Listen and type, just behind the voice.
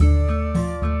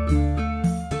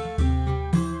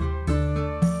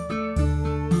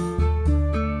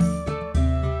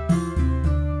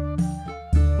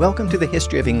Welcome to the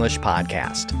History of English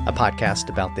podcast, a podcast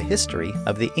about the history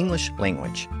of the English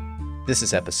language. This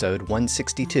is episode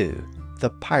 162, The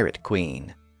Pirate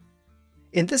Queen.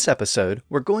 In this episode,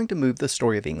 we're going to move the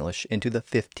story of English into the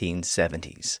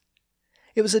 1570s.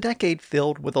 It was a decade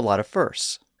filled with a lot of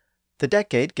firsts. The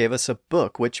decade gave us a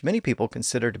book which many people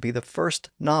consider to be the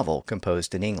first novel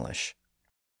composed in English.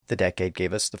 The decade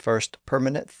gave us the first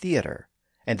permanent theater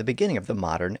and the beginning of the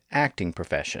modern acting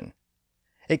profession.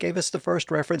 It gave us the first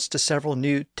reference to several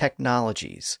new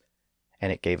technologies,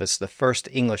 and it gave us the first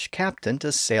English captain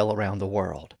to sail around the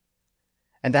world.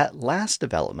 And that last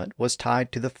development was tied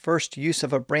to the first use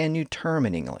of a brand new term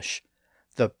in English,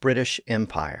 the British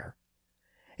Empire.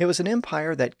 It was an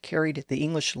empire that carried the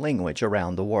English language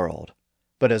around the world.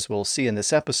 But as we'll see in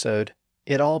this episode,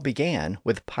 it all began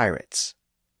with pirates.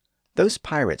 Those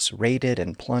pirates raided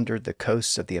and plundered the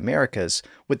coasts of the Americas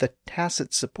with the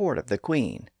tacit support of the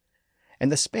Queen. And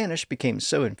the Spanish became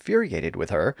so infuriated with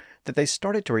her that they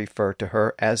started to refer to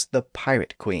her as the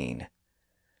Pirate Queen.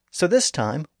 So this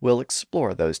time, we'll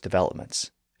explore those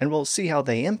developments, and we'll see how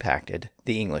they impacted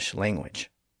the English language.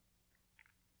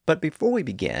 But before we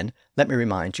begin, let me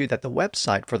remind you that the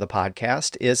website for the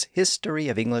podcast is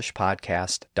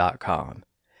historyofelenglishpodcast.com,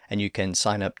 and you can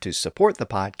sign up to support the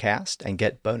podcast and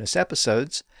get bonus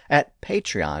episodes at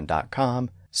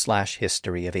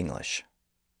patreon.com/historyofelenglish.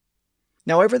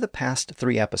 Now, over the past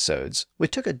 3 episodes, we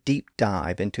took a deep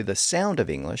dive into the sound of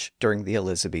English during the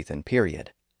Elizabethan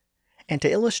period. And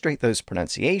to illustrate those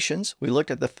pronunciations, we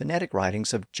looked at the phonetic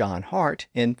writings of John Hart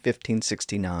in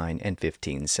 1569 and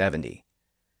 1570.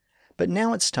 But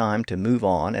now it's time to move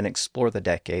on and explore the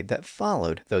decade that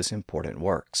followed those important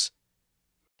works.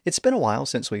 It's been a while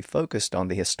since we focused on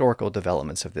the historical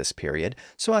developments of this period,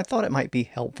 so I thought it might be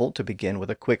helpful to begin with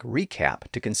a quick recap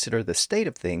to consider the state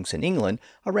of things in England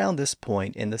around this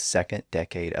point in the second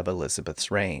decade of Elizabeth's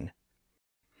reign.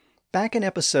 Back in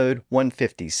episode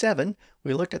 157,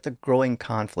 we looked at the growing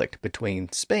conflict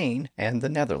between Spain and the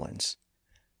Netherlands.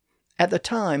 At the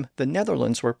time, the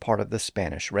Netherlands were part of the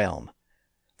Spanish realm.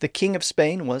 The King of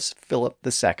Spain was Philip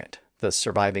II, the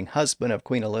surviving husband of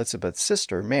Queen Elizabeth's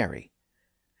sister, Mary.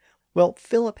 Well,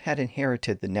 Philip had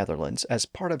inherited the Netherlands as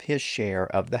part of his share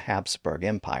of the Habsburg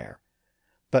Empire.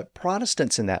 But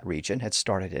Protestants in that region had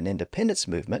started an independence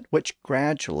movement which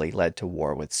gradually led to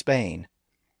war with Spain.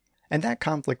 And that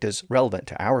conflict is relevant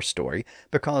to our story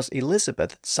because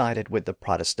Elizabeth sided with the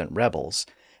Protestant rebels,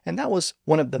 and that was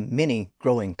one of the many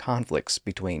growing conflicts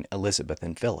between Elizabeth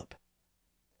and Philip.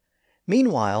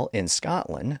 Meanwhile, in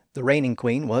Scotland, the reigning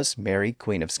queen was Mary,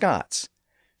 Queen of Scots.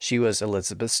 She was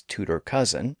Elizabeth's Tudor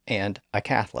cousin and a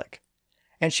Catholic.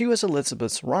 And she was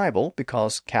Elizabeth's rival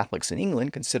because Catholics in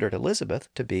England considered Elizabeth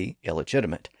to be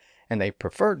illegitimate, and they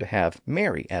preferred to have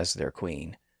Mary as their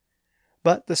queen.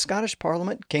 But the Scottish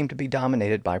Parliament came to be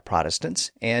dominated by Protestants,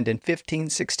 and in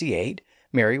 1568,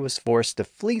 Mary was forced to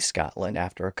flee Scotland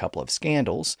after a couple of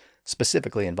scandals,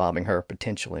 specifically involving her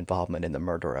potential involvement in the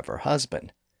murder of her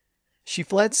husband. She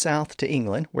fled south to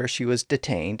England, where she was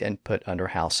detained and put under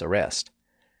house arrest.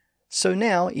 So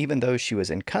now, even though she was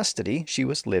in custody, she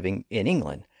was living in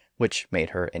England, which made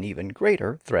her an even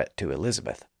greater threat to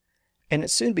Elizabeth. And it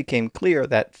soon became clear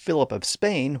that Philip of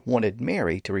Spain wanted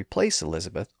Mary to replace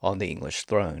Elizabeth on the English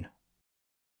throne.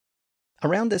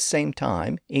 Around this same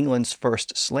time, England's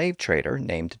first slave trader,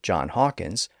 named John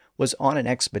Hawkins, was on an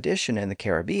expedition in the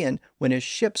Caribbean when his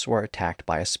ships were attacked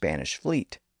by a Spanish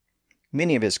fleet.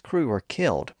 Many of his crew were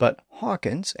killed, but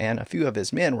Hawkins and a few of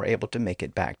his men were able to make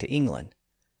it back to England.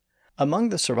 Among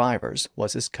the survivors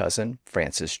was his cousin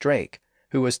Francis Drake,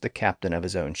 who was the captain of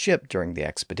his own ship during the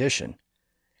expedition.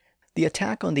 The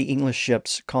attack on the English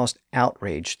ships caused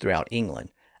outrage throughout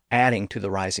England, adding to the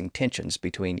rising tensions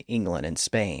between England and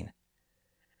Spain.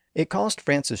 It caused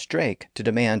Francis Drake to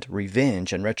demand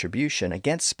revenge and retribution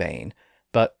against Spain,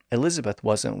 but Elizabeth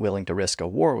wasn't willing to risk a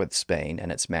war with Spain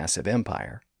and its massive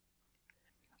empire.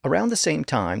 Around the same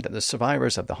time that the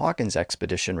survivors of the Hawkins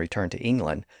expedition returned to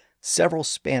England, several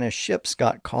Spanish ships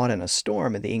got caught in a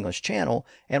storm in the English Channel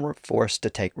and were forced to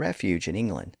take refuge in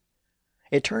England.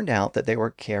 It turned out that they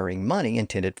were carrying money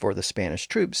intended for the Spanish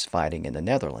troops fighting in the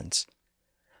Netherlands.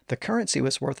 The currency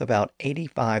was worth about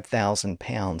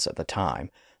 £85,000 at the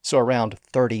time, so around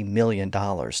 $30 million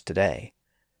today.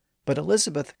 But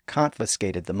Elizabeth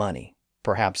confiscated the money,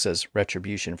 perhaps as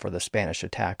retribution for the Spanish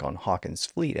attack on Hawkins'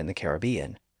 fleet in the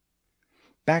Caribbean.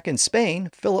 Back in Spain,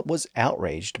 Philip was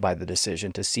outraged by the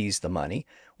decision to seize the money,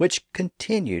 which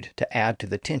continued to add to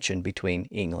the tension between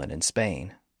England and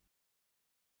Spain.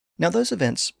 Now, those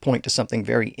events point to something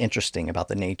very interesting about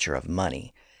the nature of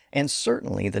money, and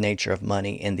certainly the nature of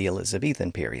money in the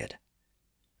Elizabethan period.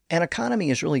 An economy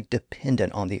is really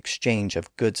dependent on the exchange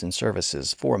of goods and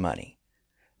services for money.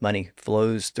 Money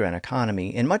flows through an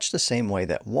economy in much the same way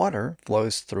that water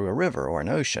flows through a river or an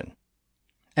ocean.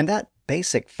 And that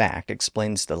basic fact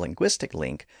explains the linguistic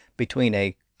link between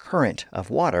a current of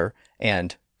water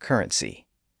and currency.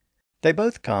 They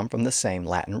both come from the same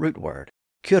Latin root word,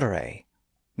 currere,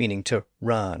 meaning to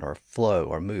run or flow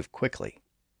or move quickly.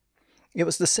 It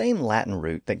was the same Latin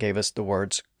root that gave us the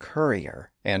words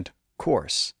courier and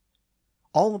course.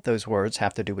 All of those words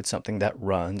have to do with something that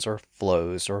runs or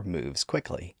flows or moves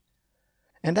quickly.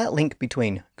 And that link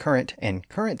between current and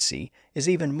currency is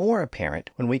even more apparent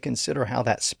when we consider how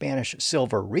that Spanish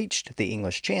silver reached the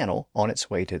English Channel on its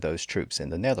way to those troops in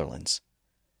the Netherlands.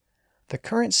 The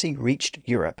currency reached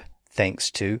Europe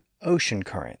thanks to ocean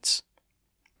currents.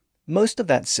 Most of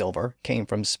that silver came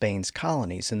from Spain's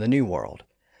colonies in the New World,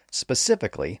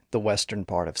 specifically the western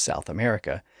part of South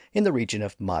America in the region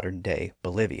of modern-day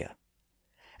Bolivia.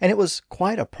 And it was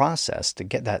quite a process to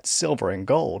get that silver and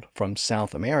gold from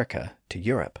South America to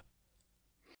Europe.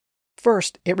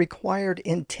 First, it required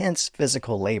intense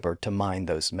physical labor to mine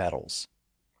those metals.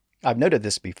 I've noted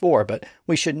this before, but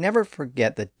we should never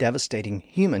forget the devastating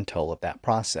human toll of that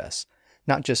process,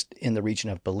 not just in the region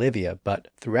of Bolivia, but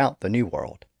throughout the New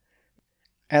World.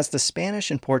 As the Spanish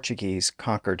and Portuguese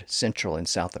conquered Central and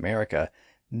South America,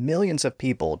 millions of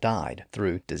people died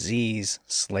through disease,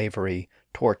 slavery,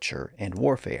 torture, and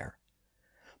warfare.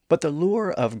 But the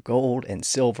lure of gold and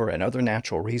silver and other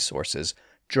natural resources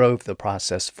drove the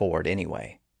process forward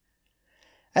anyway.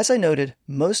 As I noted,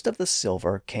 most of the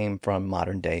silver came from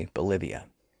modern-day Bolivia.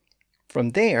 From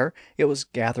there, it was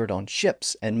gathered on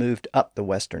ships and moved up the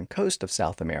western coast of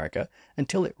South America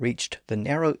until it reached the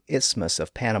narrow Isthmus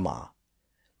of Panama.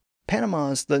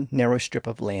 Panama is the narrow strip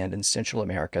of land in Central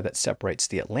America that separates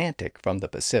the Atlantic from the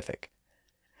Pacific.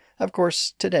 Of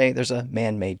course, today there's a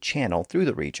man-made channel through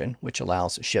the region which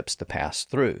allows ships to pass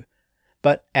through.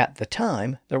 But at the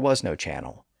time, there was no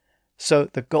channel. So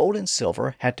the gold and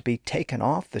silver had to be taken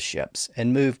off the ships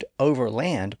and moved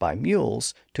overland by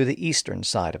mules to the eastern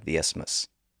side of the isthmus.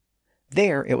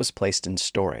 There it was placed in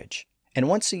storage, and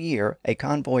once a year a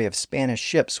convoy of Spanish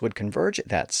ships would converge at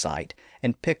that site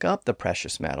and pick up the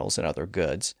precious metals and other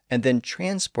goods and then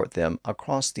transport them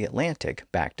across the Atlantic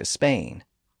back to Spain.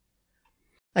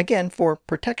 Again, for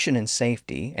protection and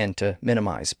safety and to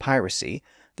minimize piracy,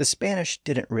 the Spanish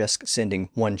didn't risk sending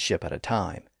one ship at a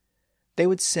time. They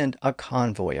would send a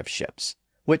convoy of ships,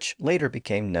 which later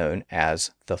became known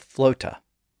as the flota.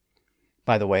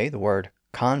 By the way, the word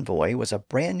convoy was a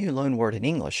brand new loanword in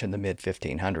English in the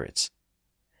mid-1500s.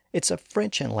 It's a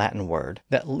French and Latin word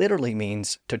that literally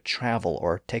means to travel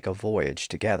or take a voyage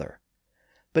together.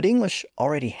 But English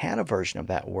already had a version of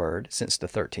that word since the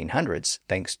 1300s,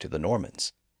 thanks to the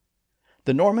Normans.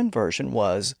 The Norman version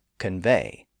was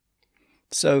convey.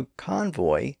 So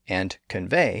convoy and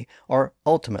convey are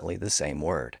ultimately the same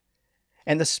word.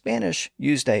 And the Spanish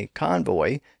used a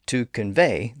convoy to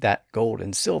convey that gold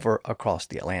and silver across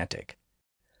the Atlantic.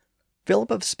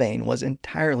 Philip of Spain was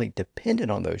entirely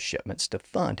dependent on those shipments to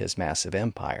fund his massive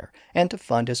empire and to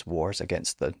fund his wars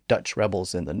against the Dutch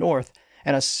rebels in the north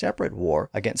and a separate war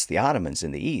against the Ottomans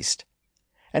in the east.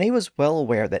 And he was well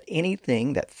aware that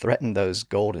anything that threatened those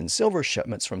gold and silver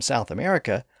shipments from South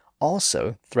America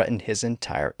also threatened his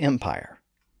entire empire.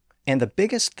 And the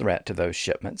biggest threat to those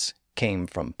shipments came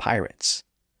from pirates.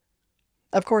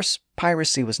 Of course,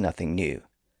 piracy was nothing new.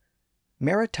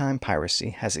 Maritime piracy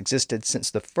has existed since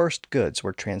the first goods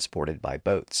were transported by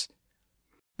boats.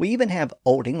 We even have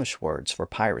Old English words for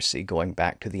piracy going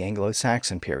back to the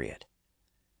Anglo-Saxon period.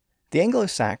 The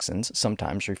Anglo-Saxons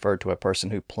sometimes referred to a person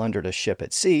who plundered a ship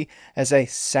at sea as a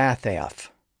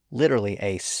sathaif, literally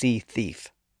a sea thief.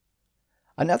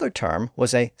 Another term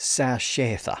was a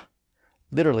sasheitha,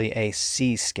 literally a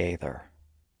sea scather.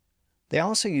 They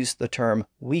also used the term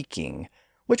viking,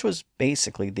 which was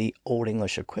basically the Old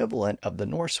English equivalent of the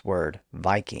Norse word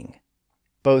Viking.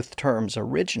 Both terms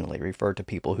originally referred to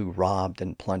people who robbed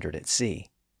and plundered at sea.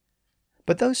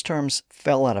 But those terms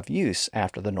fell out of use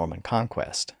after the Norman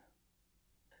conquest.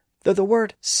 Though the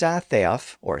word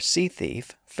sathaif, or sea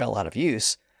thief, fell out of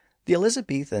use, the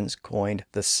Elizabethans coined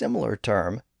the similar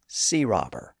term sea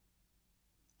robber.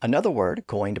 Another word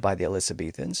coined by the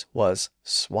Elizabethans was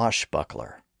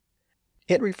swashbuckler.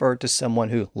 It referred to someone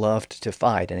who loved to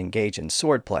fight and engage in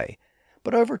swordplay,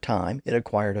 but over time it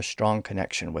acquired a strong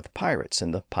connection with pirates in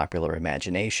the popular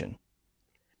imagination.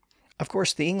 Of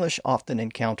course, the English often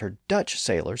encountered Dutch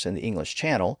sailors in the English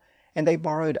Channel, and they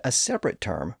borrowed a separate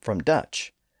term from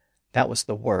Dutch. That was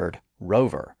the word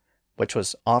rover, which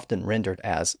was often rendered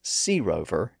as sea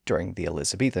rover during the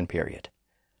Elizabethan period.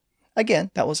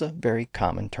 Again, that was a very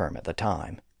common term at the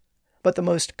time. But the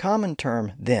most common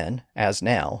term then, as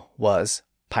now, was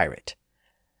pirate.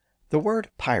 The word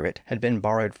pirate had been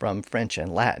borrowed from French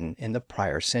and Latin in the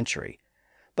prior century,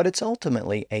 but it's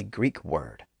ultimately a Greek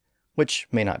word, which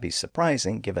may not be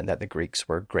surprising given that the Greeks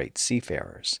were great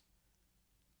seafarers.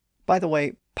 By the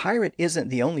way, pirate isn't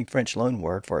the only French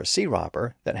loanword for a sea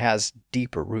robber that has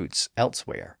deeper roots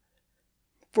elsewhere.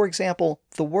 For example,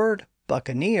 the word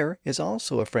buccaneer is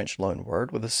also a French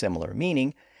loanword with a similar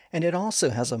meaning, and it also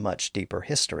has a much deeper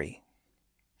history.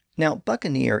 Now,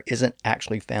 buccaneer isn't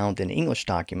actually found in English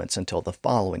documents until the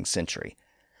following century,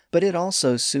 but it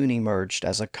also soon emerged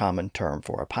as a common term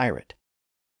for a pirate.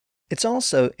 It's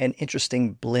also an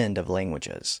interesting blend of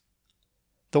languages.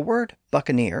 The word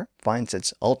buccaneer finds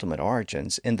its ultimate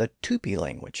origins in the Tupi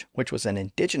language, which was an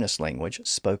indigenous language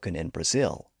spoken in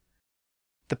Brazil.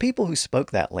 The people who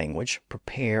spoke that language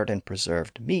prepared and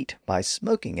preserved meat by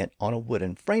smoking it on a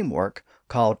wooden framework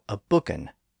called a bucan.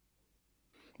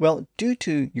 Well, due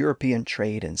to European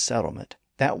trade and settlement,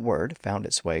 that word found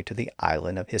its way to the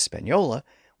island of Hispaniola,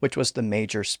 which was the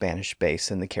major Spanish base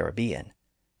in the Caribbean.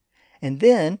 And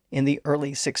then, in the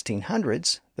early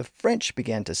 1600s, the French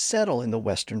began to settle in the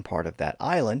western part of that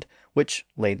island, which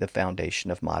laid the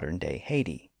foundation of modern-day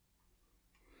Haiti.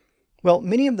 Well,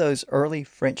 many of those early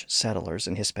French settlers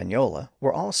in Hispaniola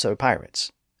were also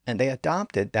pirates, and they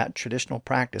adopted that traditional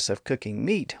practice of cooking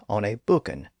meat on a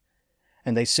bucan,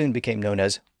 and they soon became known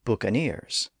as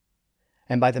buccaneers.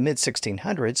 And by the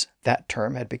mid-1600s, that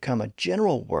term had become a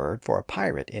general word for a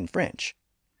pirate in French.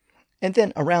 And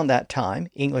then around that time,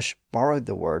 English borrowed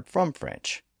the word from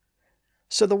French.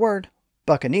 So the word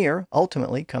buccaneer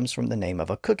ultimately comes from the name of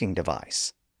a cooking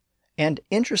device. And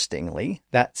interestingly,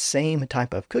 that same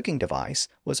type of cooking device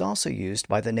was also used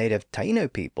by the native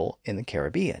Taino people in the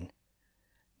Caribbean.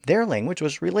 Their language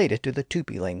was related to the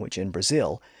Tupi language in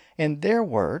Brazil, and their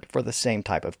word for the same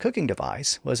type of cooking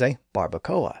device was a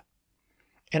barbacoa.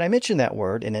 And I mentioned that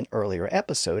word in an earlier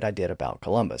episode I did about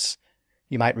Columbus.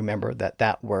 You might remember that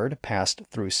that word passed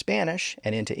through Spanish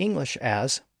and into English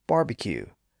as barbecue.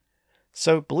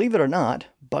 So believe it or not,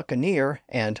 buccaneer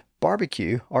and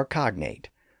barbecue are cognate.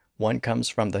 One comes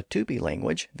from the Tupi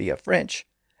language via French,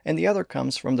 and the other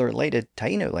comes from the related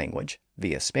Taino language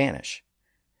via Spanish.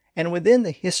 And within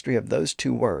the history of those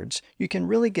two words, you can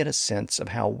really get a sense of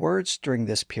how words during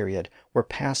this period were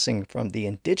passing from the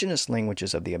indigenous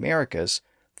languages of the Americas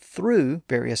through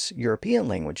various European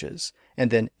languages, and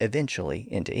then eventually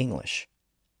into English.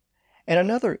 And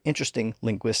another interesting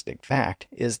linguistic fact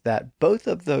is that both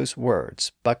of those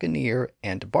words, buccaneer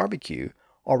and barbecue,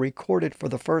 are recorded for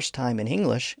the first time in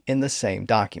English in the same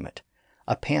document,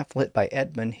 a pamphlet by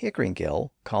Edmund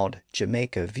Hickeringgill called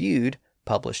Jamaica Viewed,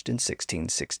 published in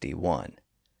 1661.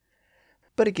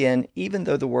 But again, even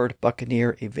though the word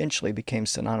buccaneer eventually became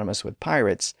synonymous with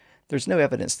pirates, there's no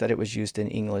evidence that it was used in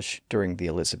English during the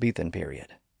Elizabethan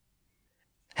period.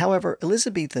 However,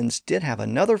 Elizabethans did have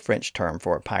another French term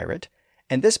for a pirate,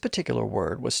 and this particular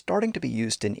word was starting to be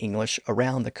used in English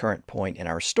around the current point in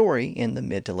our story in the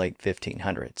mid to late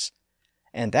 1500s.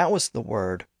 And that was the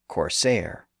word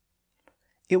corsair.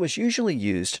 It was usually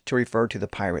used to refer to the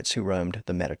pirates who roamed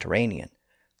the Mediterranean,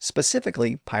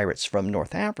 specifically pirates from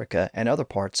North Africa and other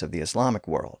parts of the Islamic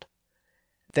world.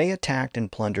 They attacked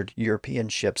and plundered European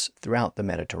ships throughout the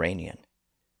Mediterranean.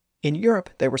 In Europe,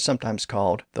 they were sometimes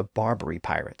called the Barbary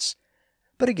pirates,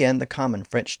 but again, the common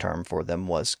French term for them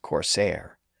was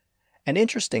corsair. And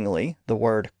interestingly, the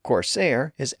word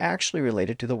corsair is actually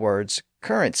related to the words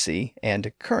currency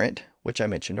and current, which I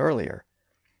mentioned earlier.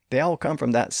 They all come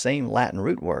from that same Latin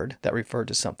root word that referred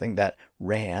to something that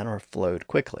ran or flowed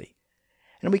quickly.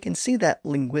 And we can see that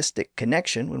linguistic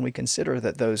connection when we consider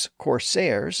that those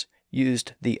corsairs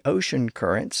used the ocean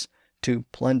currents to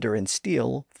plunder and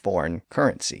steal foreign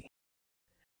currency.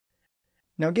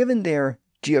 Now, given their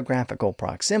geographical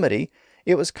proximity,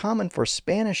 it was common for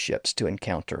Spanish ships to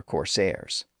encounter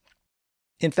corsairs.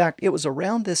 In fact, it was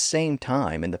around this same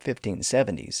time in the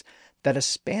 1570s that a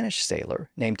Spanish sailor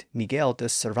named Miguel de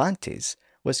Cervantes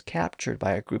was captured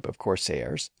by a group of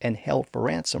corsairs and held for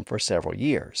ransom for several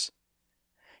years.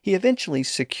 He eventually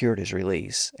secured his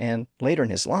release, and later in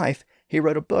his life, he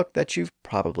wrote a book that you've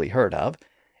probably heard of.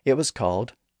 It was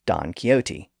called Don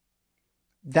Quixote.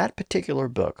 That particular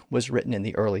book was written in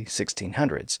the early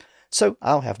 1600s, so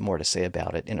I'll have more to say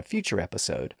about it in a future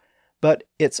episode. But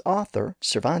its author,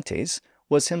 Cervantes,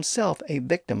 was himself a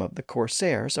victim of the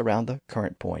corsairs around the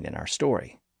current point in our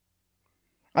story.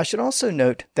 I should also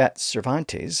note that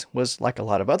Cervantes was like a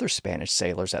lot of other Spanish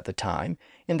sailors at the time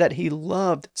in that he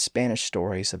loved Spanish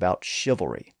stories about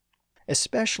chivalry.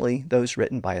 especially those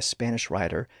written by a Spanish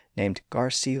writer named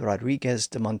Garcia Rodriguez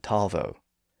de Montalvo.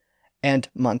 And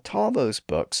Montalvo's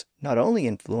books not only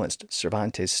influenced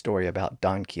Cervantes' story about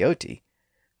Don Quixote,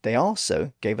 they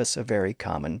also gave us a very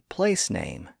common place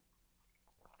name.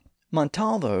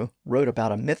 Montalvo wrote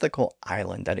about a mythical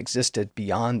island that existed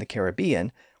beyond the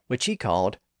Caribbean, which he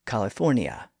called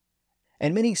California.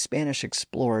 And many Spanish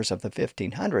explorers of the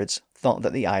 1500s thought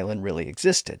that the island really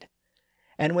existed.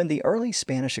 And when the early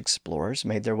Spanish explorers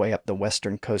made their way up the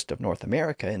western coast of North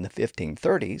America in the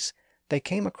 1530s, they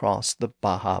came across the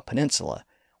Baja Peninsula,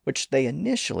 which they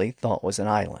initially thought was an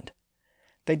island.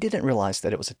 They didn't realize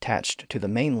that it was attached to the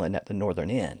mainland at the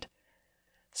northern end.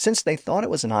 Since they thought it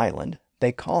was an island,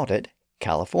 they called it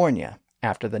California,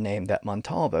 after the name that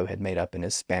Montalvo had made up in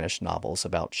his Spanish novels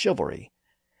about chivalry.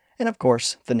 And of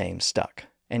course, the name stuck,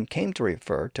 and came to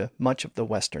refer to much of the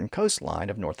western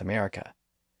coastline of North America.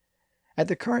 At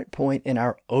the current point in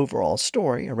our overall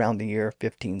story, around the year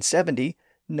 1570,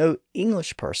 no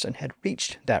English person had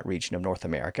reached that region of North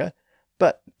America,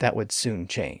 but that would soon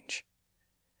change.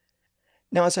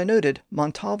 Now, as I noted,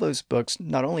 Montalvo's books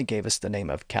not only gave us the name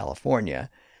of California,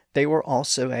 they were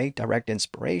also a direct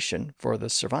inspiration for the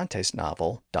Cervantes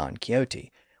novel Don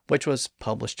Quixote, which was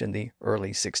published in the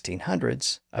early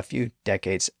 1600s, a few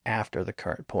decades after the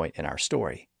current point in our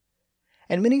story.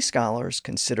 And many scholars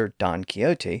consider Don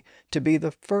Quixote to be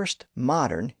the first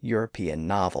modern European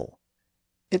novel.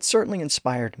 It certainly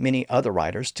inspired many other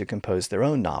writers to compose their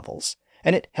own novels,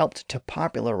 and it helped to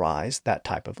popularize that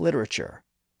type of literature.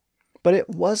 But it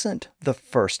wasn't the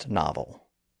first novel.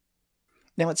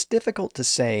 Now, it's difficult to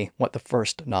say what the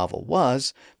first novel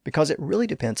was because it really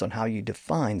depends on how you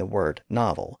define the word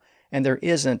novel, and there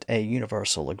isn't a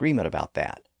universal agreement about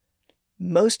that.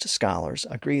 Most scholars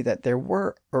agree that there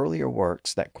were earlier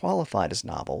works that qualified as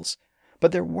novels,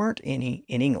 but there weren't any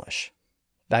in English.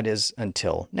 That is,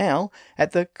 until now,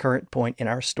 at the current point in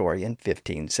our story in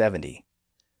 1570.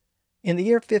 In the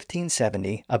year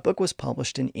 1570, a book was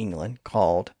published in England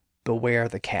called Beware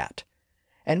the Cat,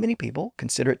 and many people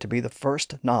consider it to be the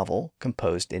first novel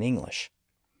composed in English.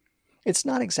 It's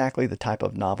not exactly the type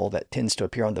of novel that tends to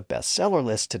appear on the bestseller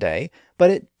list today,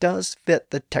 but it does fit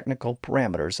the technical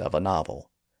parameters of a novel.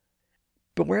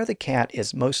 Beware the Cat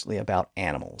is mostly about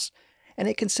animals, and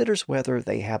it considers whether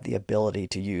they have the ability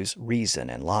to use reason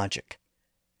and logic.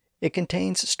 It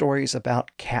contains stories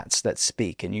about cats that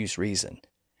speak and use reason,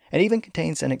 and even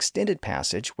contains an extended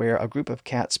passage where a group of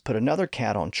cats put another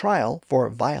cat on trial for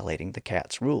violating the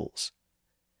cat's rules.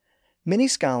 Many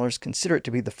scholars consider it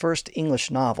to be the first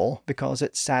English novel because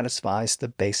it satisfies the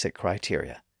basic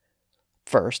criteria.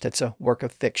 First, it's a work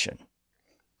of fiction.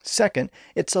 Second,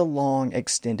 it's a long,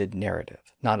 extended narrative,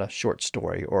 not a short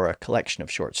story or a collection of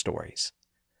short stories.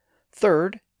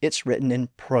 Third, it's written in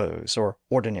prose or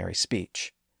ordinary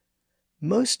speech.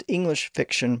 Most English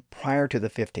fiction prior to the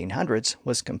 1500s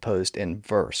was composed in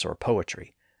verse or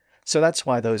poetry, so that's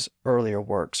why those earlier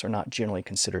works are not generally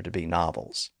considered to be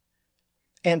novels.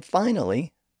 And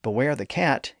finally, Beware the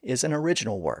Cat is an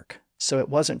original work, so it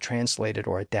wasn't translated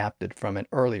or adapted from an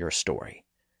earlier story.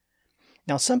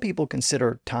 Now, some people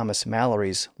consider Thomas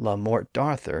Malory's La Morte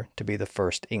d'Arthur to be the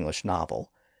first English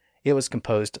novel. It was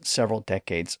composed several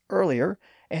decades earlier,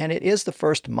 and it is the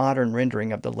first modern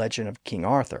rendering of the legend of King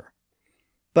Arthur.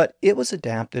 But it was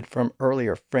adapted from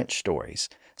earlier French stories,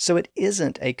 so it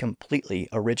isn't a completely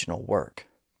original work.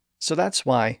 So that's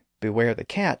why Beware the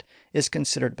Cat is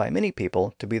considered by many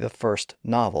people to be the first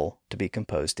novel to be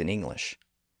composed in English.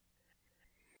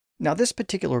 Now, this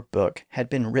particular book had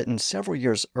been written several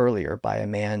years earlier by a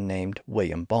man named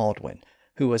William Baldwin,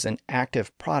 who was an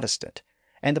active Protestant,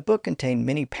 and the book contained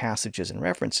many passages and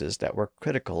references that were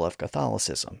critical of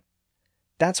Catholicism.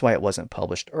 That's why it wasn't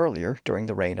published earlier during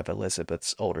the reign of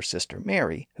Elizabeth's older sister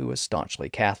Mary, who was staunchly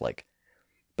Catholic.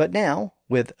 But now,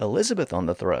 with Elizabeth on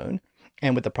the throne,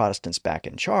 and with the Protestants back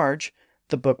in charge,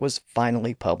 the book was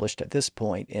finally published at this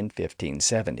point in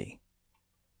 1570.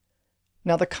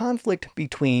 Now, the conflict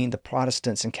between the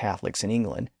Protestants and Catholics in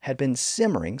England had been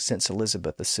simmering since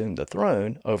Elizabeth assumed the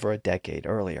throne over a decade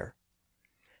earlier.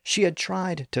 She had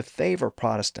tried to favor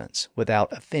Protestants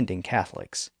without offending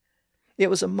Catholics.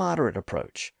 It was a moderate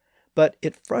approach, but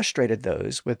it frustrated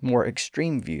those with more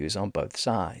extreme views on both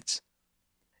sides.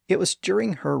 It was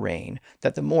during her reign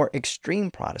that the more extreme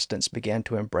Protestants began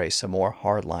to embrace a more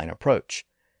hardline approach,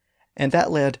 and that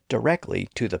led directly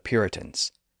to the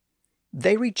Puritans.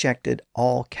 They rejected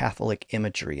all Catholic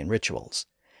imagery and rituals,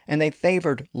 and they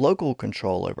favored local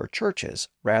control over churches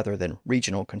rather than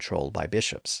regional control by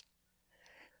bishops.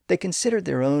 They considered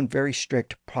their own very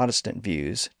strict Protestant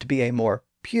views to be a more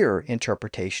pure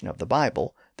interpretation of the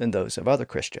Bible than those of other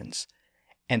Christians,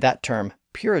 and that term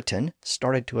Puritan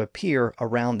started to appear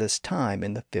around this time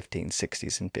in the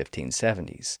 1560s and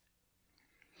 1570s.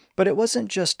 But it wasn't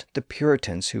just the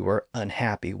Puritans who were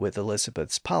unhappy with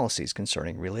Elizabeth's policies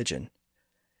concerning religion.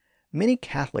 Many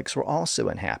Catholics were also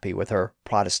unhappy with her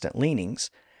Protestant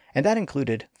leanings, and that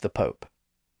included the Pope.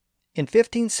 In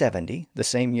 1570, the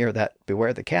same year that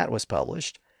Beware the Cat was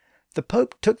published, the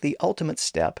Pope took the ultimate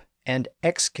step and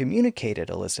excommunicated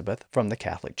Elizabeth from the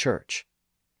Catholic Church.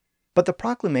 But the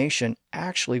proclamation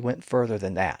actually went further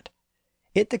than that.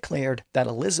 It declared that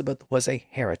Elizabeth was a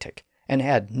heretic and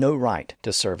had no right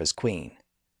to serve as queen.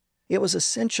 It was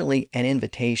essentially an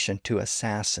invitation to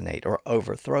assassinate or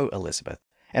overthrow Elizabeth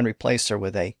and replace her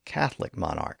with a Catholic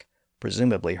monarch,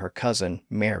 presumably her cousin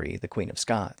Mary, the Queen of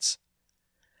Scots.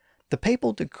 The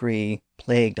papal decree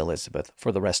plagued Elizabeth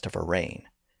for the rest of her reign.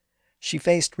 She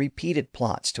faced repeated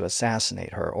plots to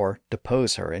assassinate her or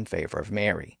depose her in favor of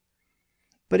Mary.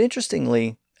 But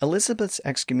interestingly, Elizabeth's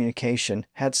excommunication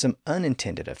had some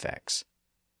unintended effects.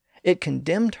 It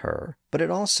condemned her, but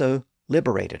it also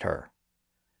liberated her.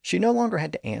 She no longer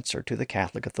had to answer to the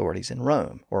Catholic authorities in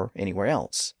Rome or anywhere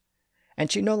else, and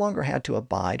she no longer had to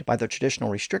abide by the traditional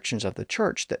restrictions of the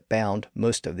Church that bound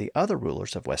most of the other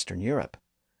rulers of Western Europe.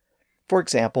 For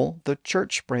example, the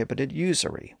Church prohibited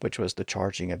usury, which was the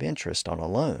charging of interest on a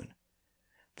loan.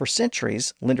 For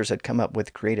centuries, lenders had come up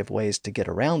with creative ways to get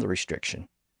around the restriction.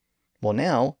 Well,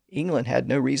 now, England had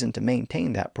no reason to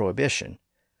maintain that prohibition.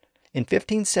 In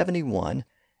 1571,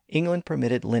 England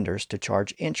permitted lenders to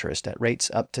charge interest at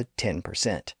rates up to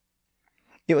 10%.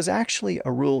 It was actually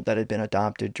a rule that had been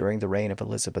adopted during the reign of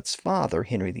Elizabeth's father,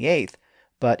 Henry VIII,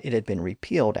 but it had been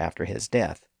repealed after his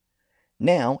death.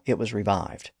 Now it was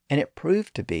revived, and it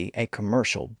proved to be a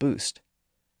commercial boost.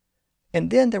 And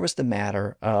then there was the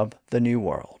matter of the New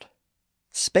World.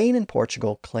 Spain and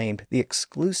Portugal claimed the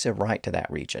exclusive right to that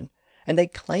region, and they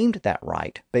claimed that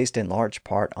right based in large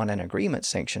part on an agreement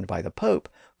sanctioned by the Pope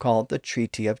called the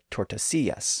Treaty of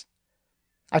Tordesillas.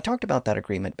 I talked about that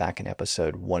agreement back in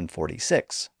episode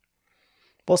 146.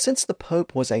 Well, since the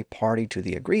Pope was a party to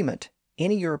the agreement,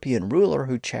 any European ruler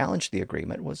who challenged the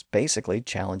agreement was basically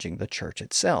challenging the Church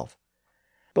itself.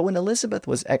 But when Elizabeth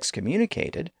was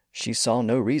excommunicated, she saw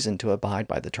no reason to abide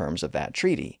by the terms of that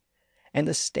treaty, and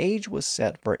the stage was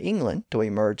set for England to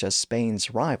emerge as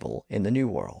Spain's rival in the New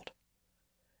World.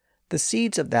 The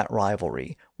seeds of that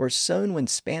rivalry were sown when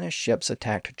Spanish ships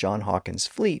attacked John Hawkins'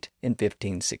 fleet in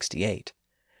 1568.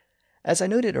 As I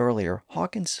noted earlier,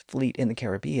 Hawkins' fleet in the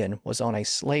Caribbean was on a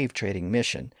slave trading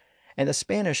mission, and the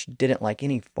Spanish didn't like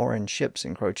any foreign ships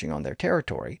encroaching on their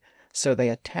territory, so they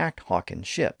attacked Hawkins'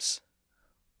 ships.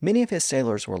 Many of his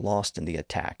sailors were lost in the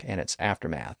attack and its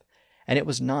aftermath, and it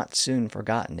was not soon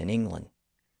forgotten in England.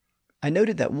 I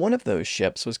noted that one of those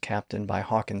ships was captained by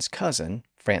Hawkins' cousin,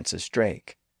 Francis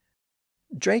Drake.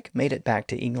 Drake made it back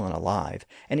to England alive,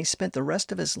 and he spent the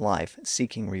rest of his life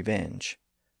seeking revenge.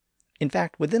 In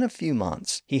fact, within a few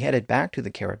months, he headed back to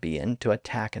the Caribbean to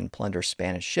attack and plunder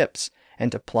Spanish ships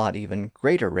and to plot even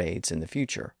greater raids in the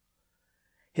future.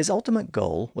 His ultimate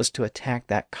goal was to attack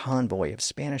that convoy of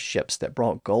Spanish ships that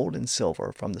brought gold and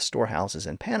silver from the storehouses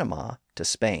in Panama to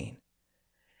Spain.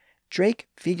 Drake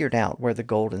figured out where the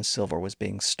gold and silver was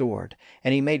being stored,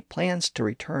 and he made plans to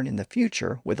return in the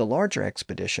future with a larger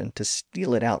expedition to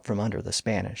steal it out from under the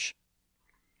Spanish.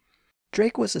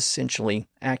 Drake was essentially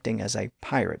acting as a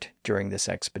pirate during this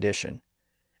expedition.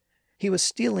 He was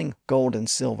stealing gold and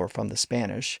silver from the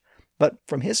Spanish, but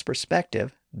from his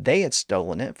perspective, they had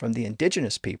stolen it from the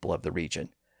indigenous people of the region.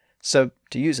 So,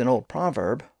 to use an old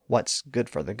proverb, what's good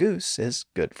for the goose is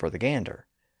good for the gander.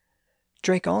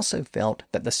 Drake also felt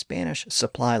that the Spanish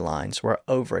supply lines were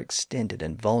overextended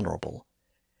and vulnerable.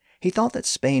 He thought that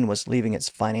Spain was leaving its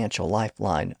financial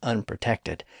lifeline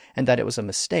unprotected, and that it was a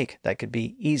mistake that could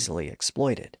be easily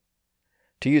exploited.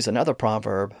 To use another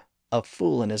proverb, a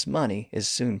fool and his money is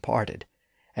soon parted,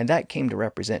 and that came to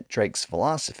represent Drake's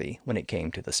philosophy when it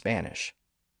came to the Spanish.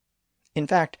 In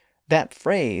fact, that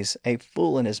phrase, a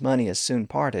fool and his money is soon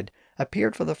parted,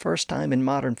 appeared for the first time in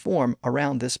modern form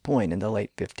around this point in the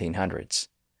late 1500s.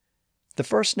 The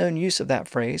first known use of that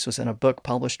phrase was in a book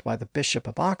published by the Bishop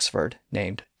of Oxford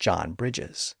named John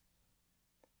Bridges.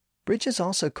 Bridges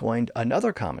also coined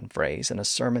another common phrase in a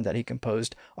sermon that he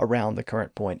composed around the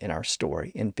current point in our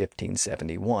story in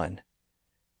 1571.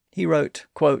 He wrote,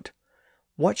 quote,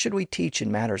 "What should we teach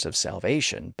in matters of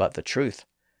salvation but the truth,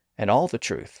 and all the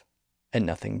truth, and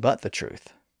nothing but the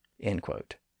truth?" End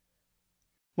quote.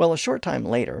 Well, a short time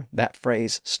later, that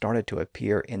phrase started to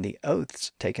appear in the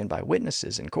oaths taken by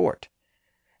witnesses in court.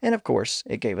 And of course,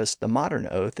 it gave us the modern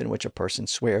oath in which a person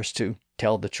swears to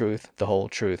tell the truth, the whole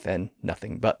truth, and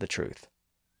nothing but the truth.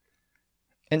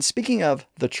 And speaking of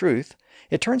the truth,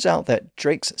 it turns out that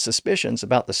Drake's suspicions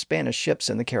about the Spanish ships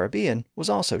in the Caribbean was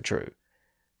also true.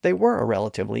 They were a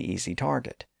relatively easy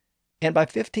target. And by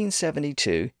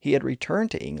 1572, he had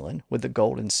returned to England with the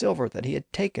gold and silver that he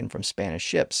had taken from Spanish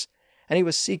ships, and he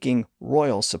was seeking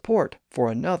royal support for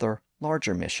another,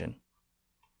 larger mission.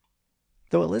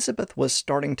 Though Elizabeth was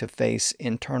starting to face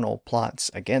internal plots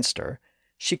against her,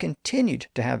 she continued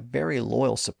to have very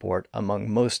loyal support among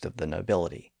most of the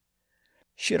nobility.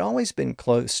 She had always been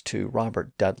close to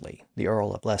Robert Dudley, the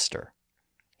Earl of Leicester.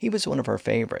 He was one of her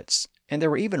favorites, and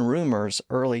there were even rumors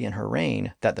early in her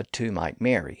reign that the two might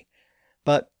marry.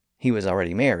 But he was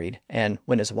already married, and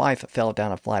when his wife fell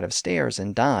down a flight of stairs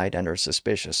and died under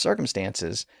suspicious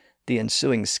circumstances, the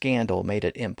ensuing scandal made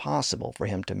it impossible for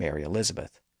him to marry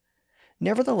Elizabeth.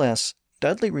 Nevertheless,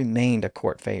 Dudley remained a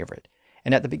court favorite,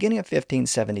 and at the beginning of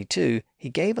 1572, he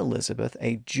gave Elizabeth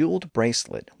a jeweled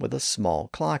bracelet with a small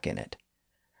clock in it.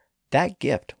 That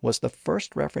gift was the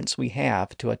first reference we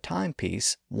have to a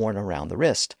timepiece worn around the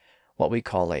wrist, what we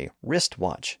call a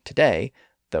wristwatch today,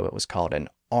 though it was called an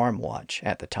arm watch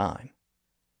at the time.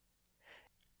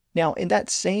 Now, in that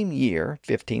same year,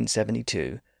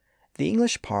 1572, the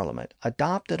English Parliament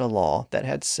adopted a law that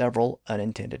had several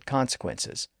unintended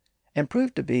consequences, and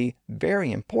proved to be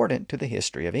very important to the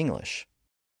history of English.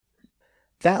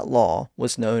 That law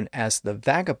was known as the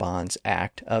Vagabonds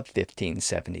Act of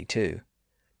 1572.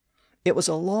 It was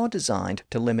a law designed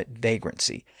to limit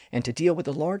vagrancy and to deal with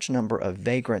the large number of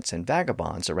vagrants and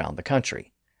vagabonds around the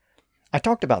country. I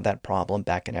talked about that problem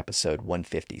back in episode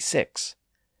 156.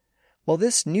 Well,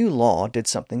 this new law did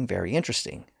something very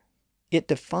interesting. It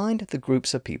defined the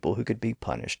groups of people who could be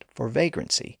punished for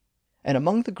vagrancy, and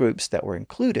among the groups that were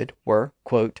included were,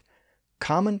 quote,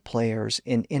 common players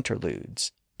in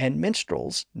interludes, and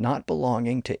minstrels not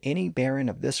belonging to any baron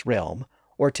of this realm,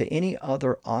 or to any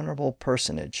other honorable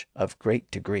personage of great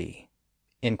degree,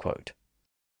 end quote.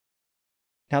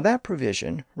 Now that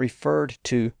provision referred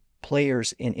to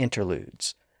players in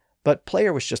interludes, but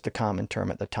player was just a common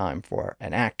term at the time for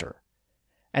an actor.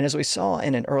 And as we saw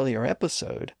in an earlier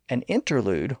episode, an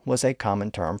interlude was a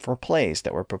common term for plays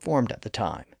that were performed at the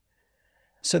time.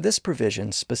 So this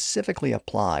provision specifically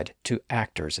applied to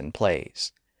actors in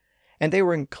plays. And they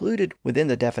were included within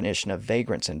the definition of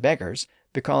vagrants and beggars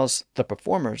because the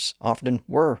performers often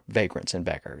were vagrants and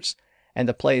beggars, and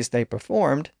the plays they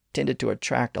performed tended to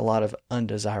attract a lot of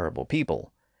undesirable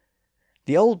people.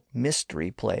 The old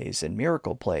mystery plays and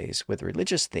miracle plays with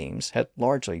religious themes had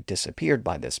largely disappeared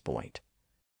by this point.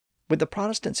 With the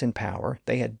Protestants in power,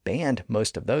 they had banned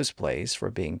most of those plays for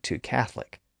being too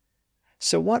Catholic.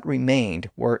 So what remained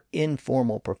were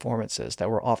informal performances that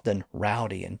were often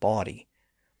rowdy and bawdy.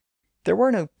 There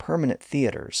were no permanent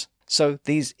theaters, so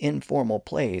these informal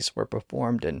plays were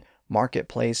performed in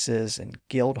marketplaces and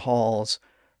guild halls,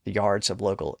 the yards of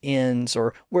local inns,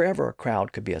 or wherever a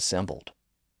crowd could be assembled.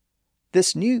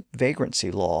 This new vagrancy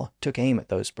law took aim at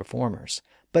those performers,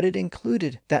 but it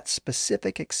included that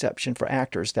specific exception for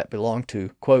actors that belonged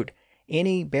to, quote,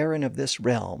 any baron of this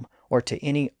realm, or to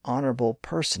any honorable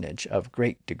personage of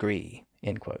great degree,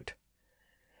 end quote.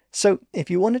 So if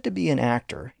you wanted to be an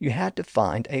actor, you had to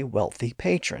find a wealthy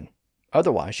patron.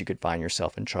 Otherwise, you could find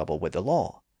yourself in trouble with the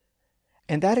law.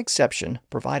 And that exception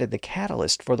provided the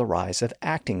catalyst for the rise of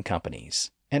acting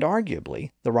companies, and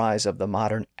arguably the rise of the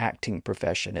modern acting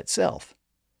profession itself.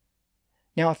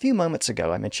 Now, a few moments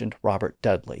ago, I mentioned Robert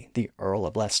Dudley, the Earl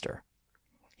of Leicester.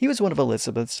 He was one of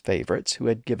Elizabeth's favorites who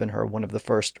had given her one of the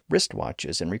first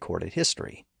wristwatches in recorded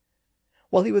history.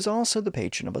 Well, he was also the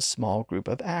patron of a small group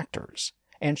of actors,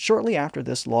 and shortly after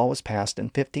this law was passed in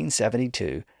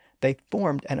 1572, they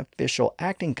formed an official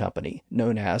acting company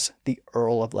known as the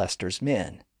Earl of Leicester's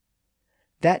Men.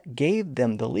 That gave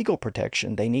them the legal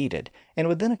protection they needed, and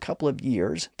within a couple of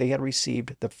years, they had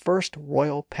received the first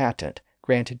royal patent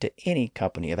granted to any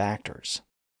company of actors.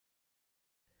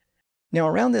 Now,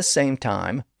 around this same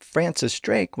time, Francis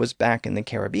Drake was back in the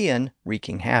Caribbean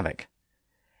wreaking havoc.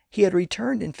 He had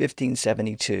returned in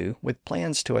 1572 with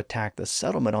plans to attack the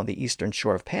settlement on the eastern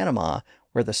shore of Panama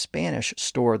where the Spanish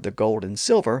stored the gold and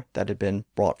silver that had been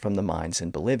brought from the mines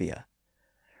in Bolivia.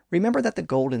 Remember that the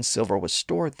gold and silver was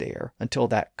stored there until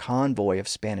that convoy of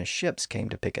Spanish ships came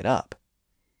to pick it up.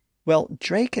 Well,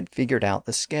 Drake had figured out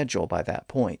the schedule by that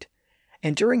point,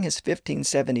 and during his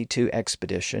 1572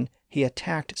 expedition, he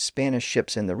attacked Spanish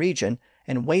ships in the region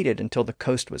and waited until the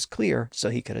coast was clear so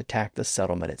he could attack the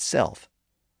settlement itself.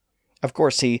 Of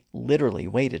course, he literally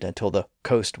waited until the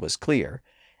coast was clear,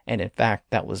 and in fact,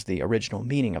 that was the original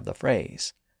meaning of the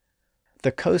phrase.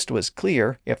 The coast was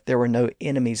clear if there were no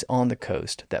enemies on the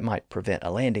coast that might prevent a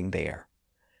landing there.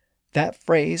 That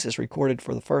phrase is recorded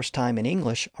for the first time in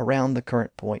English around the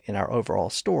current point in our overall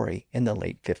story in the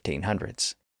late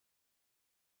 1500s.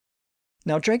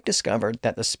 Now, Drake discovered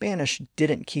that the Spanish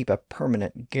didn't keep a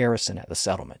permanent garrison at the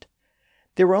settlement.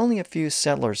 There were only a few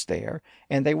settlers there,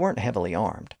 and they weren't heavily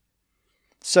armed.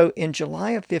 So in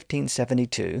July of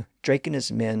 1572, Drake and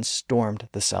his men stormed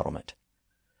the settlement.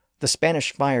 The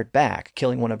Spanish fired back,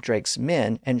 killing one of Drake's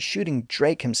men and shooting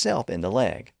Drake himself in the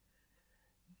leg.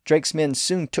 Drake's men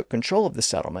soon took control of the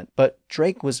settlement, but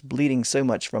Drake was bleeding so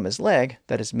much from his leg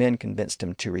that his men convinced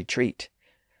him to retreat.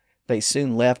 They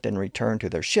soon left and returned to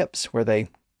their ships, where they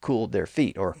cooled their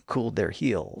feet or cooled their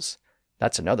heels.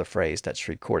 That's another phrase that's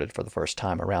recorded for the first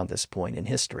time around this point in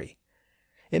history.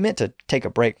 It meant to take a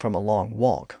break from a long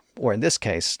walk, or in this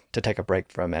case, to take a break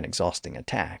from an exhausting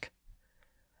attack.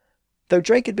 Though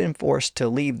Drake had been forced to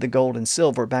leave the gold and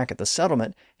silver back at the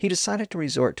settlement, he decided to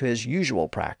resort to his usual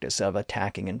practice of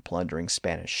attacking and plundering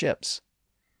Spanish ships.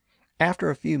 After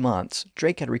a few months,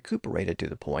 Drake had recuperated to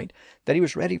the point that he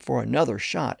was ready for another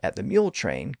shot at the mule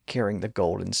train carrying the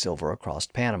gold and silver across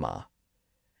Panama.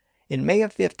 In May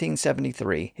of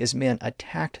 1573, his men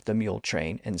attacked the mule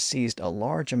train and seized a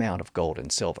large amount of gold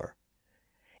and silver.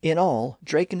 In all,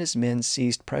 Drake and his men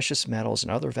seized precious metals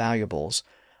and other valuables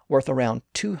worth around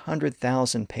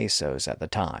 200,000 pesos at the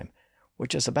time,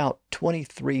 which is about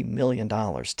 $23 million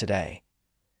today.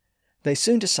 They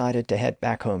soon decided to head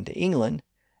back home to England,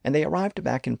 and they arrived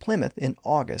back in Plymouth in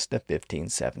August of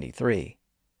 1573.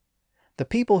 The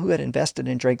people who had invested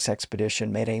in Drake's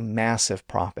expedition made a massive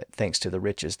profit thanks to the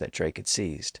riches that Drake had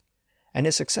seized, and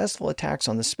his successful attacks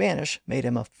on the Spanish made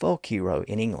him a folk hero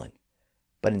in England.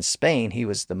 But in Spain, he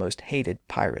was the most hated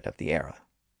pirate of the era.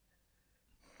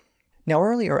 Now,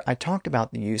 earlier I talked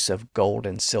about the use of gold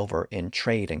and silver in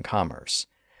trade and commerce,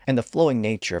 and the flowing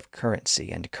nature of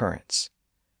currency and currents.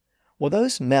 Well,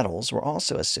 those metals were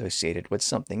also associated with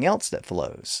something else that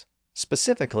flows,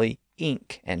 specifically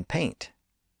ink and paint.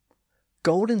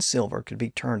 Gold and silver could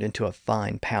be turned into a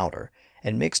fine powder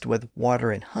and mixed with water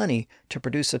and honey to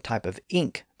produce a type of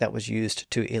ink that was used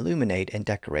to illuminate and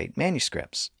decorate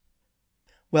manuscripts.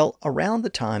 Well, around the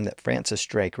time that Francis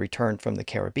Drake returned from the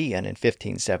Caribbean in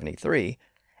 1573,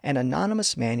 an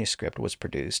anonymous manuscript was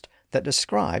produced that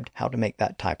described how to make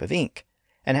that type of ink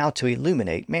and how to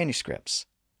illuminate manuscripts.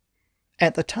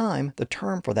 At the time, the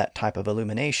term for that type of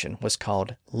illumination was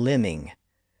called limning.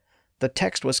 The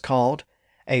text was called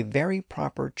A Very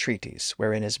Proper Treatise,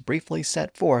 wherein is briefly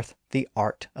set forth the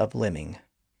art of limning.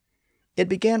 It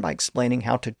began by explaining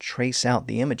how to trace out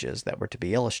the images that were to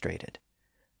be illustrated.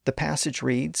 The passage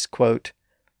reads, quote,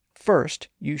 "First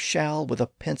you shall with a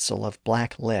pencil of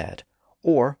black lead,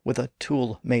 or with a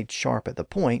tool made sharp at the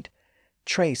point,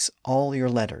 trace all your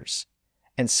letters,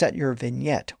 and set your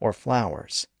vignette or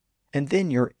flowers, and then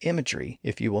your imagery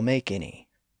if you will make any."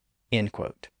 End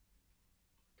quote.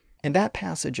 And that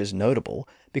passage is notable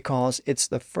because it's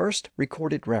the first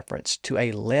recorded reference to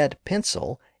a lead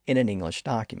pencil in an English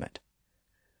document.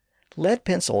 Lead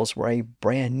pencils were a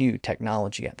brand new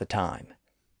technology at the time.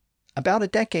 About a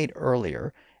decade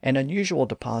earlier, an unusual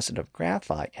deposit of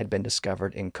graphite had been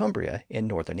discovered in Cumbria in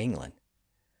northern England.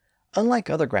 Unlike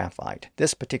other graphite,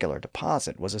 this particular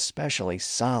deposit was especially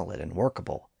solid and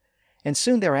workable, and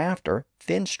soon thereafter,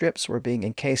 thin strips were being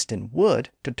encased in wood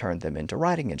to turn them into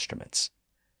writing instruments.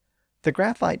 The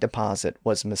graphite deposit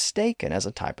was mistaken as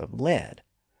a type of lead,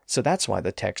 so that's why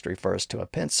the text refers to a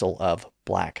pencil of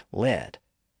black lead.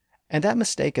 And that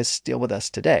mistake is still with us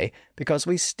today because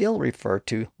we still refer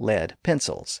to lead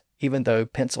pencils, even though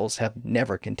pencils have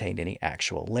never contained any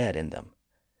actual lead in them.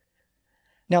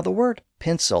 Now, the word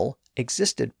pencil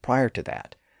existed prior to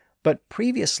that, but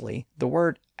previously the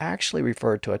word actually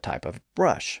referred to a type of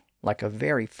brush, like a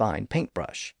very fine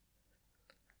paintbrush.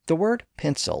 The word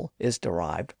pencil is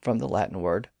derived from the Latin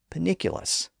word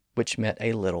peniculus, which meant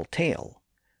a little tail.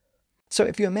 So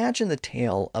if you imagine the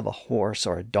tail of a horse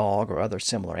or a dog or other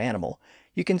similar animal,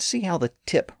 you can see how the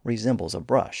tip resembles a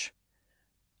brush.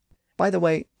 By the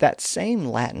way, that same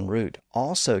Latin root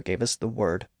also gave us the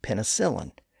word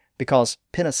penicillin, because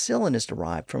penicillin is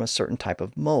derived from a certain type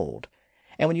of mold,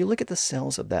 and when you look at the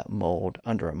cells of that mold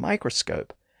under a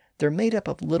microscope, they're made up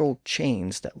of little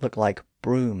chains that look like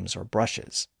brooms or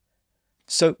brushes.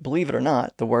 So, believe it or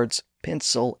not, the words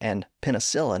pencil and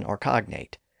penicillin are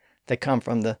cognate. They come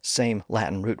from the same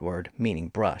Latin root word meaning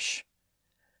brush.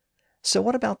 So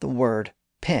what about the word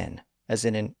pen, as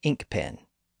in an ink pen?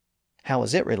 How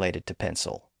is it related to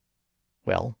pencil?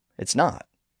 Well, it's not.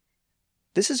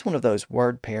 This is one of those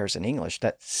word pairs in English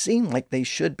that seem like they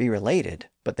should be related,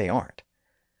 but they aren't.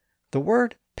 The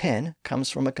word pen comes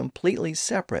from a completely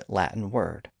separate Latin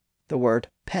word. The word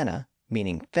penna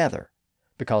meaning feather,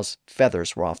 because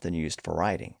feathers were often used for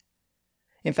writing.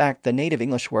 In fact, the native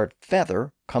English word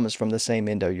feather comes from the same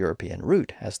Indo-European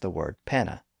root as the word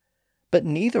penna, but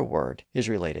neither word is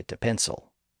related to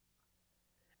pencil.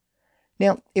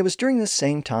 Now, it was during this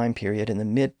same time period in the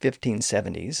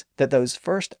mid-1570s that those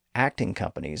first acting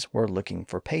companies were looking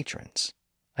for patrons.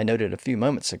 I noted a few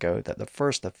moments ago that the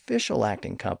first official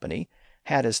acting company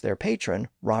had as their patron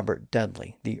Robert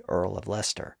Dudley, the Earl of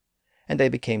Leicester, and they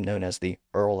became known as the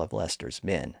Earl of Leicester's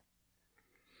Men.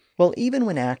 Well, even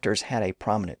when actors had a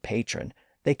prominent patron,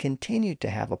 they continued to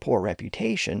have a poor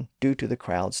reputation due to the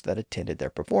crowds that attended their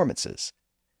performances.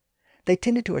 They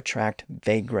tended to attract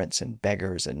vagrants and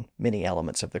beggars and many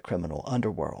elements of the criminal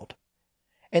underworld,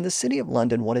 and the city of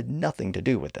London wanted nothing to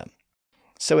do with them.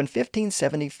 So in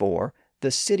 1574,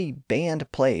 the city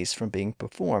banned plays from being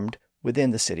performed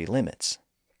within the city limits.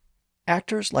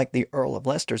 Actors like the Earl of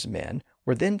Leicester's Men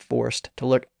were then forced to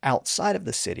look outside of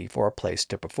the city for a place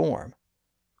to perform.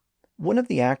 One of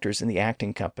the actors in the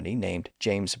acting company, named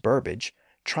James Burbage,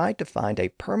 tried to find a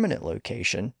permanent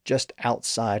location just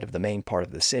outside of the main part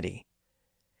of the city.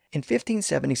 In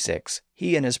 1576,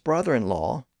 he and his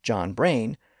brother-in-law, John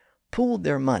Brain, pooled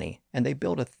their money and they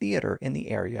built a theater in the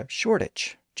area of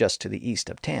Shoreditch, just to the east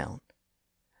of town.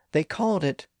 They called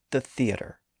it the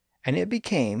Theatre, and it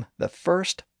became the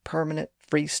first permanent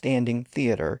freestanding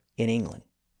theater in England.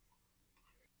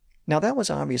 Now that was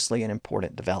obviously an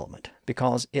important development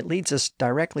because it leads us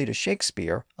directly to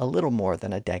Shakespeare a little more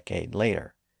than a decade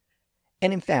later.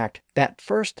 And in fact, that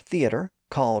first theater,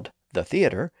 called the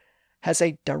Theatre, has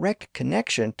a direct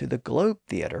connection to the Globe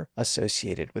Theatre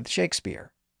associated with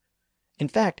Shakespeare. In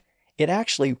fact, it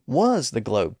actually was the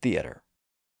Globe Theatre.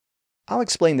 I'll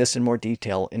explain this in more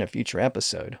detail in a future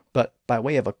episode, but by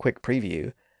way of a quick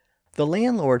preview, the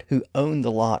landlord who owned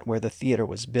the lot where the theater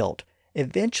was built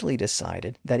eventually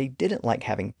decided that he didn't like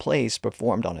having plays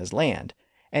performed on his land,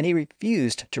 and he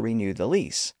refused to renew the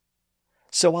lease.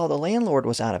 So while the landlord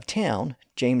was out of town,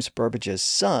 James Burbage's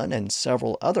son and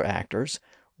several other actors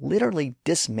literally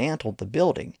dismantled the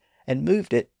building and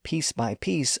moved it piece by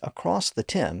piece across the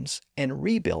Thames and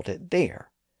rebuilt it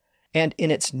there. And in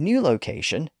its new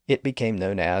location, it became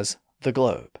known as the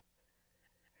Globe.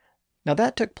 Now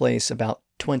that took place about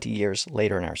 20 years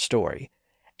later in our story,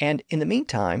 and in the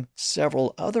meantime,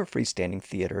 several other freestanding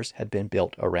theaters had been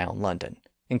built around London,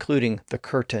 including the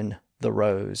Curtain, the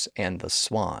Rose, and the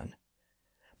Swan.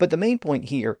 But the main point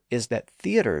here is that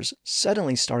theaters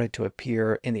suddenly started to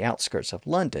appear in the outskirts of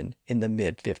London in the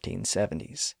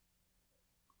mid-1570s.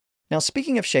 Now,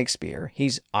 speaking of Shakespeare,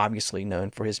 he's obviously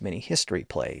known for his many history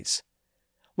plays.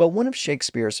 Well, one of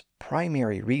Shakespeare's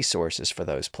primary resources for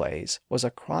those plays was a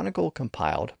chronicle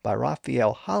compiled by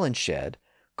Raphael Holinshed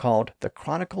called The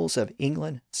Chronicles of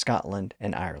England, Scotland,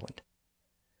 and Ireland.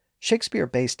 Shakespeare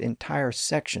based entire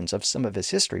sections of some of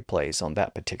his history plays on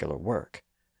that particular work.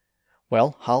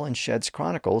 Well, Holinshed's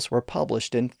chronicles were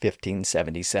published in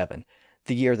 1577,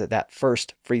 the year that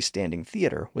first freestanding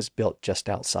theater was built just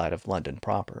outside of London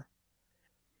proper.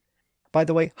 By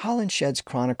the way, Holinshed's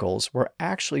chronicles were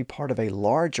actually part of a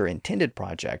larger intended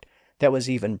project that was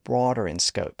even broader in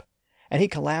scope, and he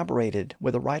collaborated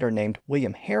with a writer named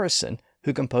William Harrison,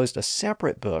 who composed a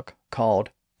separate book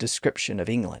called Description of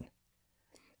England.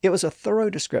 It was a thorough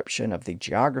description of the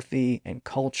geography and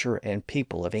culture and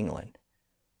people of England.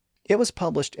 It was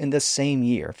published in this same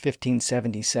year,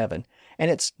 1577,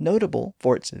 and it's notable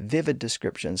for its vivid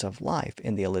descriptions of life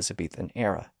in the Elizabethan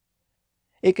era.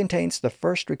 It contains the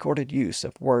first recorded use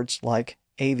of words like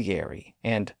aviary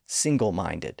and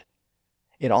single-minded.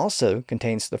 It also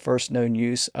contains the first known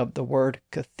use of the word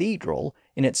cathedral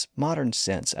in its modern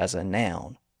sense as a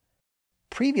noun.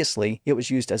 Previously, it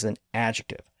was used as an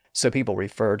adjective, so people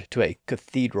referred to a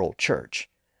cathedral church.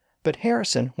 But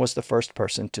Harrison was the first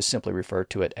person to simply refer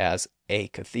to it as a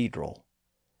cathedral.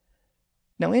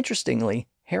 Now, interestingly,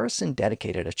 Harrison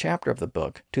dedicated a chapter of the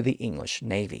book to the English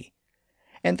Navy.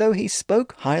 And though he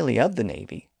spoke highly of the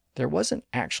Navy, there wasn't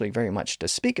actually very much to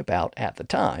speak about at the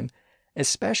time,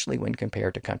 especially when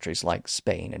compared to countries like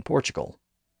Spain and Portugal.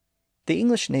 The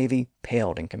English Navy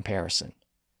paled in comparison.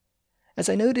 As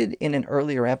I noted in an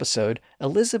earlier episode,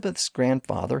 Elizabeth's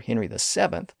grandfather, Henry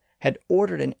VII, had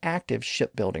ordered an active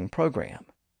shipbuilding program.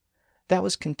 That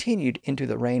was continued into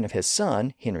the reign of his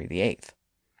son, Henry VIII.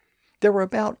 There were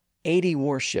about 80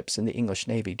 warships in the English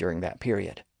Navy during that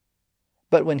period.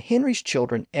 But when Henry's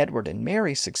children Edward and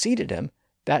Mary succeeded him,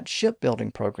 that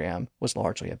shipbuilding program was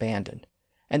largely abandoned,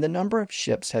 and the number of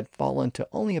ships had fallen to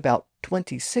only about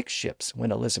 26 ships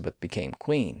when Elizabeth became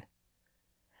queen.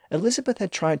 Elizabeth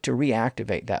had tried to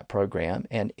reactivate that program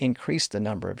and increase the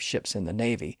number of ships in the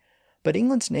Navy, but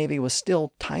England's navy was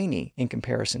still tiny in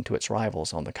comparison to its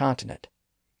rivals on the continent.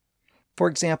 For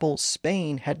example,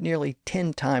 Spain had nearly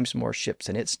 10 times more ships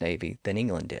in its navy than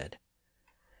England did.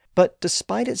 But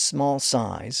despite its small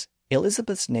size,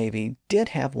 Elizabeth's navy did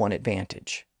have one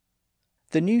advantage.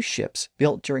 The new ships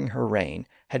built during her reign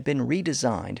had been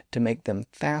redesigned to make them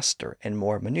faster and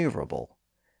more maneuverable.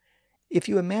 If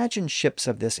you imagine ships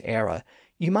of this era,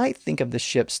 you might think of the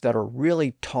ships that are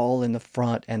really tall in the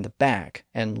front and the back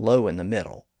and low in the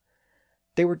middle.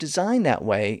 They were designed that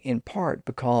way in part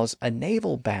because a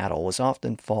naval battle was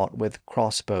often fought with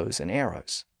crossbows and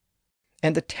arrows.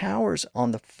 And the towers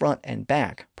on the front and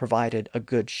back provided a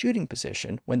good shooting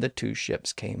position when the two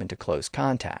ships came into close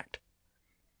contact.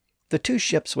 The two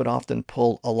ships would often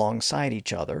pull alongside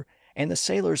each other, and the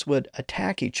sailors would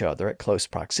attack each other at close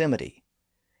proximity.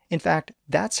 In fact,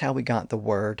 that's how we got the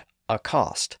word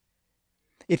accost.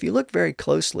 If you look very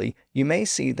closely, you may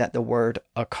see that the word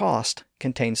accost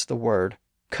contains the word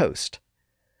coast.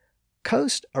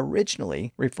 Coast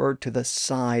originally referred to the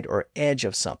side or edge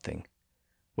of something.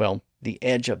 Well, the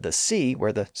edge of the sea,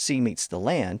 where the sea meets the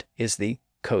land, is the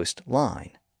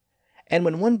coastline. And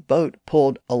when one boat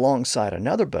pulled alongside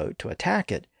another boat to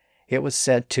attack it, it was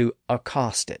said to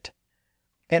accost it.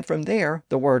 And from there,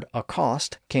 the word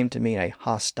accost came to mean a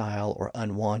hostile or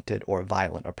unwanted or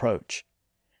violent approach.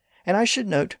 And I should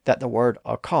note that the word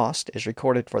accost is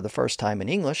recorded for the first time in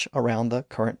English around the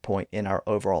current point in our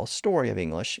overall story of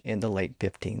English in the late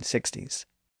 1560s.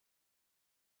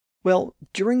 Well,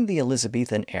 during the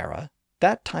Elizabethan era,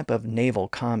 that type of naval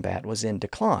combat was in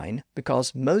decline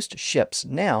because most ships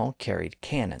now carried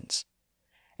cannons.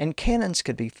 And cannons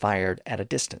could be fired at a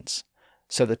distance,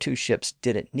 so the two ships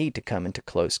didn't need to come into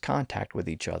close contact with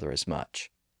each other as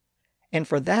much. And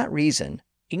for that reason,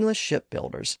 English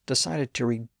shipbuilders decided to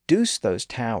reduce those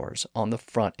towers on the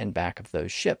front and back of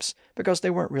those ships because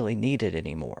they weren't really needed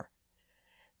anymore.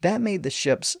 That made the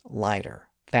ships lighter,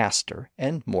 faster,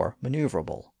 and more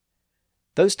maneuverable.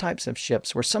 Those types of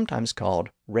ships were sometimes called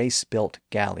race-built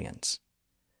galleons.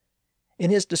 In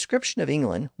his description of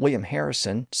England, William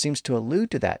Harrison seems to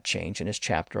allude to that change in his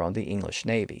chapter on the English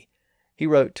Navy. He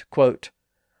wrote, quote,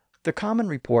 "The common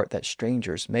report that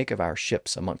strangers make of our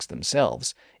ships amongst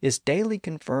themselves is daily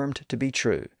confirmed to be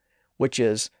true, which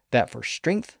is, that for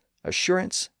strength,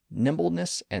 assurance,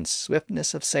 nimbleness, and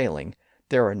swiftness of sailing,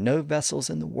 there are no vessels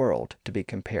in the world to be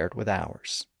compared with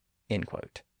ours." End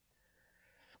quote.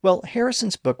 Well,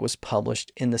 Harrison's book was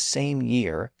published in the same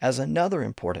year as another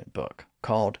important book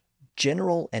called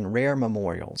General and Rare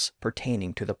Memorials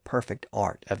Pertaining to the Perfect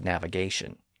Art of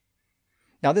Navigation.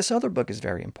 Now, this other book is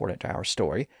very important to our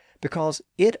story because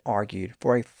it argued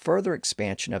for a further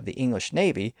expansion of the English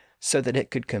Navy so that it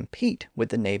could compete with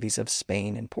the navies of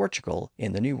Spain and Portugal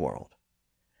in the New World.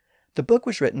 The book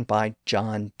was written by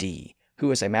John Dee,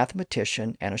 who is a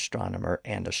mathematician, an astronomer,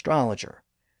 and astrologer.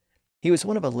 He was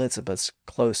one of Elizabeth's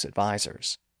close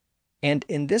advisors. And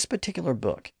in this particular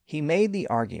book, he made the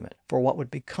argument for what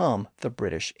would become the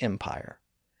British Empire.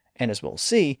 And as we'll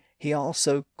see, he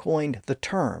also coined the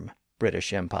term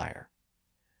British Empire.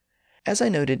 As I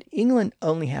noted, England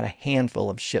only had a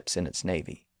handful of ships in its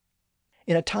navy.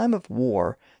 In a time of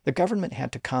war, the government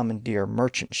had to commandeer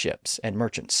merchant ships and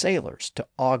merchant sailors to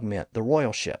augment the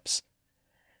royal ships.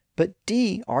 But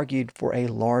Dee argued for a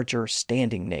larger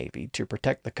standing navy to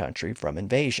protect the country from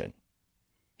invasion.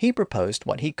 He proposed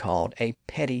what he called a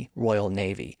petty royal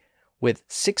navy, with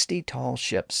 60 tall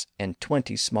ships and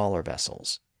 20 smaller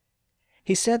vessels.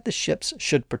 He said the ships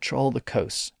should patrol the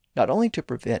coasts, not only to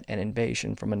prevent an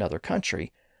invasion from another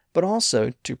country, but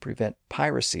also to prevent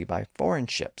piracy by foreign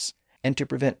ships and to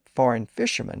prevent foreign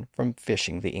fishermen from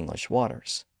fishing the English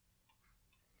waters.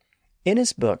 In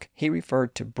his book, he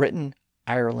referred to Britain,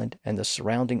 Ireland, and the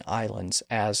surrounding islands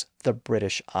as the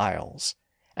British Isles,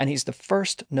 and he's the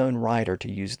first known writer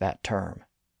to use that term.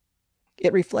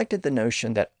 It reflected the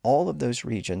notion that all of those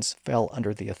regions fell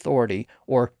under the authority,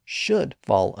 or should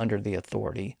fall under the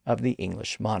authority, of the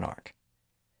English monarch.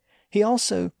 He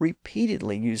also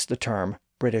repeatedly used the term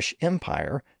British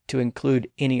Empire to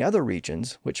include any other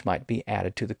regions which might be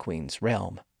added to the Queen's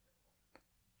realm.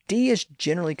 Dee is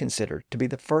generally considered to be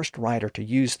the first writer to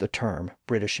use the term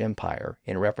British Empire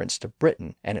in reference to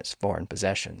Britain and its foreign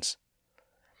possessions.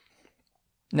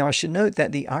 Now, I should note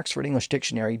that the Oxford English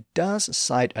Dictionary does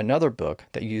cite another book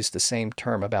that used the same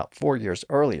term about 4 years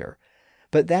earlier,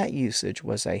 but that usage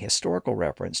was a historical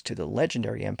reference to the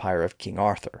legendary empire of King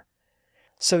Arthur.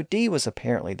 So Dee was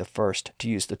apparently the first to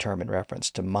use the term in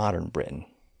reference to modern Britain.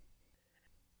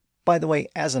 By the way,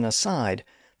 as an aside,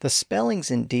 the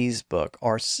spellings in Dee's book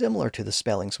are similar to the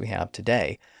spellings we have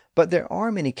today, but there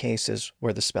are many cases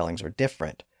where the spellings are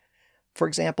different. For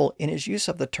example, in his use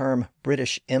of the term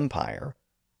British Empire,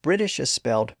 British is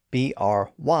spelled B-R-Y-T-I-S-H,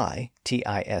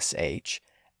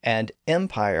 and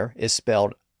empire is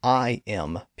spelled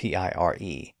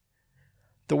I-M-P-I-R-E.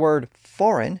 The word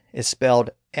foreign is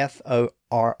spelled F-O-R-R-E-I-N,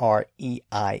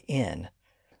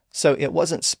 so it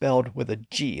wasn't spelled with a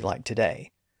G like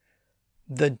today.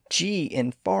 The G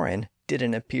in foreign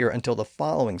didn't appear until the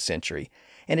following century,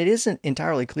 and it isn't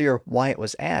entirely clear why it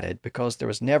was added because there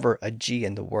was never a G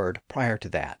in the word prior to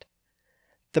that.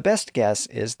 The best guess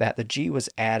is that the G was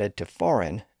added to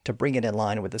foreign to bring it in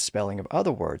line with the spelling of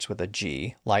other words with a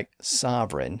G, like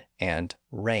sovereign and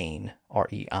reign,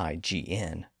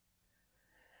 R-E-I-G-N.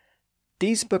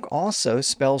 Dee's book also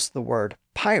spells the word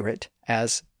pirate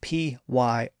as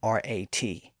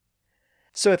P-Y-R-A-T.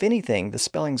 So if anything, the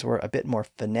spellings were a bit more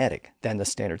phonetic than the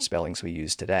standard spellings we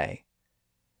use today.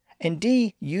 And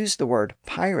Dee used the word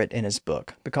pirate in his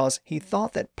book because he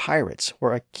thought that pirates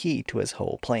were a key to his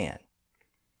whole plan.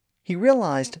 He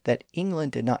realized that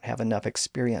England did not have enough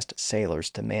experienced sailors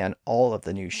to man all of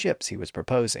the new ships he was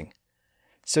proposing,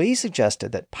 so he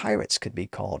suggested that pirates could be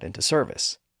called into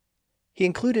service. He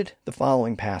included the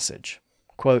following passage,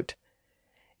 quote,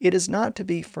 "It is not to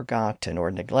be forgotten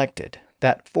or neglected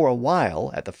that for a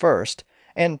while at the first,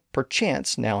 and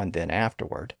perchance now and then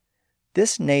afterward,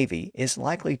 this navy is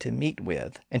likely to meet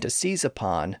with and to seize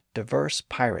upon diverse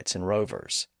pirates and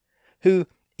rovers, who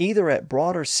either at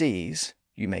broader seas,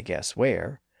 you may guess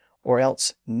where, or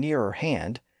else nearer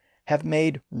hand, have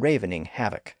made ravening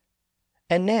havoc.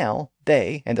 And now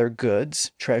they and their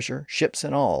goods, treasure, ships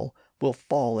and all, will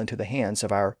fall into the hands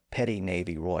of our petty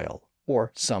navy royal,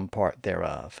 or some part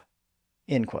thereof."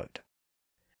 End quote.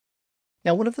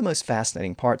 Now, one of the most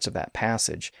fascinating parts of that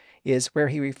passage is where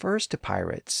he refers to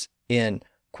pirates in,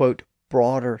 quote,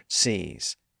 broader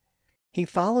seas. He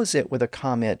follows it with a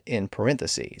comment in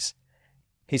parentheses.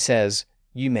 He says,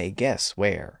 "You may guess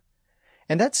where."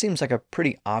 And that seems like a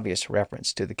pretty obvious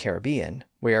reference to the Caribbean,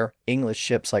 where English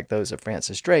ships like those of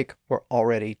Francis Drake were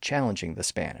already challenging the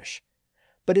Spanish.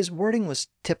 But his wording was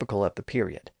typical of the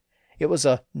period. It was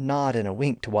a nod and a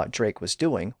wink to what Drake was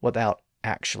doing without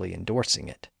actually endorsing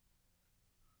it.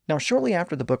 Now, shortly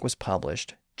after the book was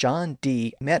published, John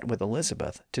Dee met with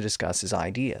Elizabeth to discuss his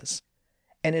ideas,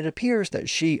 and it appears that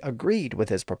she agreed with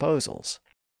his proposals.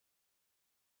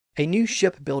 A new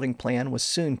shipbuilding plan was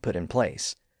soon put in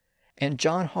place, and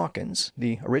John Hawkins,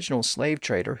 the original slave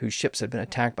trader whose ships had been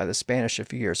attacked by the Spanish a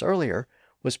few years earlier,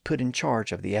 was put in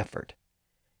charge of the effort.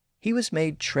 He was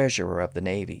made treasurer of the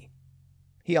Navy.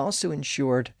 He also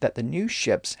ensured that the new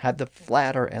ships had the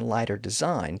flatter and lighter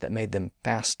design that made them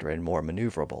faster and more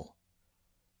maneuverable.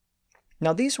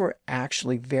 Now, these were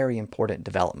actually very important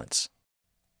developments.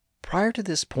 Prior to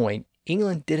this point,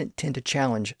 England didn't tend to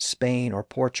challenge Spain or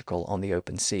Portugal on the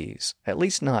open seas, at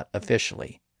least not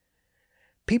officially.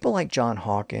 People like John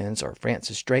Hawkins or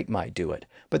Francis Drake might do it,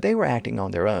 but they were acting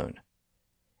on their own.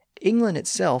 England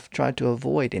itself tried to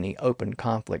avoid any open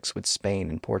conflicts with Spain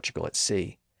and Portugal at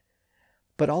sea.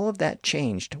 But all of that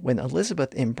changed when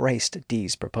Elizabeth embraced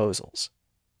Dee's proposals.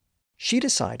 She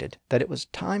decided that it was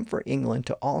time for England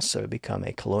to also become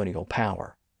a colonial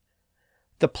power.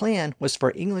 The plan was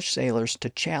for English sailors to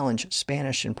challenge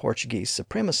Spanish and Portuguese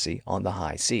supremacy on the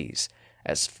high seas,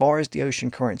 as far as the ocean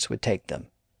currents would take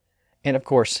them. And of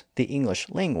course, the English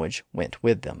language went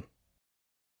with them.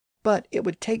 But it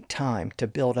would take time to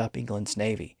build up England's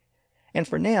navy, and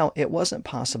for now it wasn't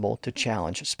possible to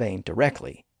challenge Spain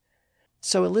directly.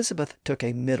 So Elizabeth took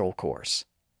a middle course.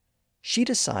 She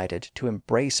decided to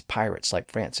embrace pirates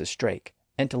like Francis Drake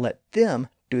and to let them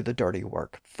do the dirty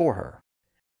work for her.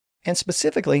 And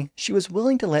specifically, she was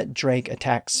willing to let Drake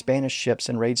attack Spanish ships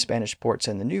and raid Spanish ports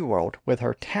in the New World with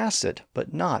her tacit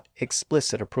but not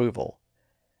explicit approval.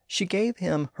 She gave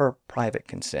him her private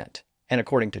consent, and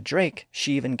according to Drake,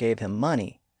 she even gave him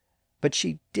money. But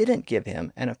she didn't give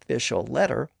him an official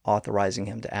letter authorizing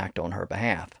him to act on her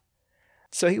behalf.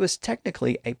 So he was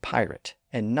technically a pirate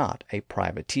and not a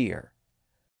privateer.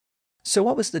 So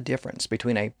what was the difference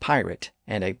between a pirate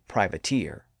and a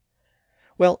privateer?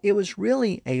 Well, it was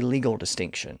really a legal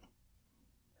distinction.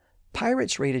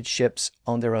 Pirates raided ships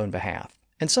on their own behalf,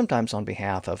 and sometimes on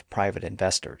behalf of private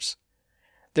investors.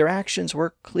 Their actions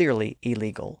were clearly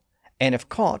illegal, and if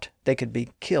caught, they could be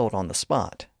killed on the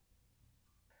spot.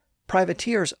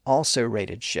 Privateers also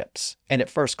raided ships, and at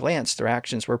first glance their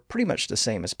actions were pretty much the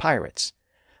same as pirates.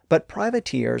 But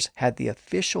privateers had the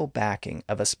official backing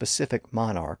of a specific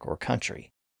monarch or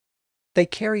country. They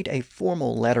carried a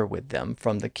formal letter with them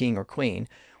from the king or queen,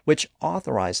 which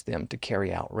authorized them to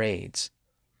carry out raids.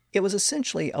 It was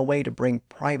essentially a way to bring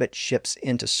private ships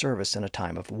into service in a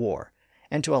time of war,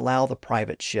 and to allow the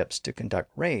private ships to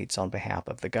conduct raids on behalf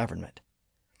of the government.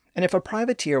 And if a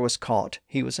privateer was caught,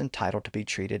 he was entitled to be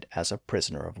treated as a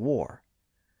prisoner of war.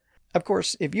 Of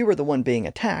course, if you were the one being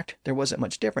attacked, there wasn't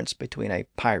much difference between a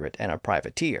pirate and a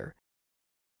privateer.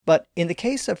 But in the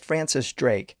case of Francis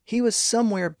Drake, he was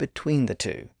somewhere between the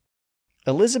two.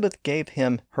 Elizabeth gave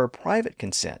him her private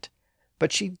consent,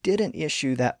 but she didn't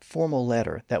issue that formal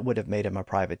letter that would have made him a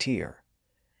privateer.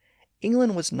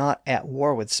 England was not at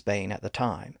war with Spain at the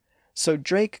time, so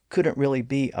Drake couldn't really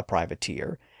be a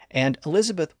privateer, and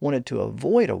Elizabeth wanted to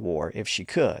avoid a war if she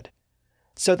could.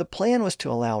 So the plan was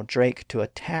to allow Drake to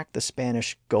attack the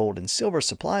Spanish gold and silver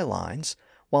supply lines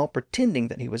while pretending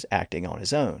that he was acting on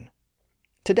his own.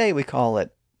 Today we call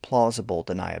it plausible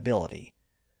deniability.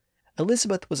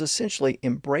 Elizabeth was essentially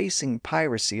embracing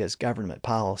piracy as government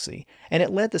policy, and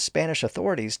it led the Spanish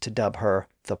authorities to dub her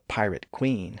the Pirate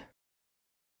Queen.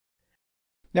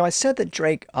 Now, I said that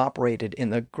Drake operated in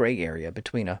the gray area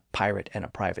between a pirate and a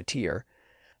privateer,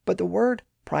 but the word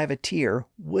privateer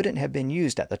wouldn't have been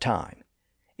used at the time.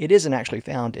 It isn't actually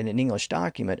found in an English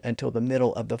document until the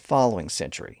middle of the following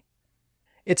century.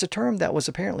 It's a term that was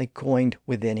apparently coined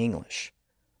within English.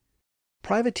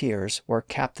 Privateers were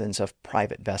captains of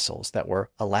private vessels that were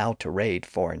allowed to raid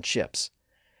foreign ships.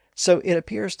 So it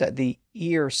appears that the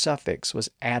 "ear" suffix was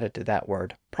added to that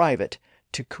word private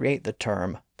to create the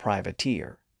term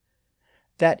privateer.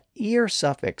 That "ear"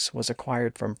 suffix was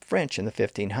acquired from French in the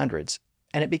 1500s,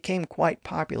 and it became quite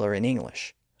popular in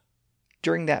English.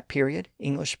 During that period,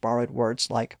 English borrowed words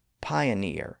like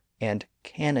pioneer and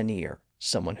cannoneer,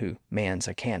 someone who mans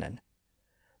a cannon.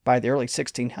 By the early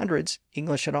 1600s,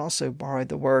 English had also borrowed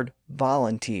the word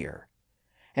volunteer.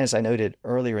 And as I noted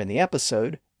earlier in the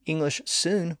episode, English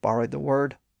soon borrowed the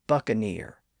word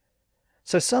buccaneer.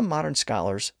 So some modern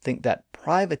scholars think that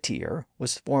privateer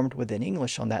was formed within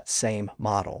English on that same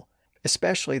model,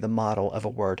 especially the model of a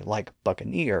word like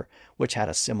buccaneer, which had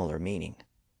a similar meaning.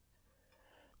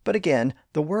 But again,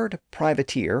 the word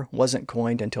privateer wasn't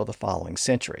coined until the following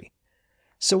century.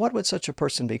 So what would such a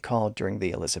person be called during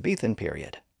the Elizabethan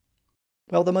period?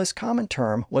 Well, the most common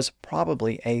term was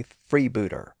probably a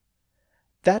freebooter.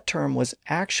 That term was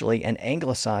actually an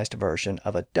anglicized version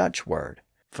of a Dutch word,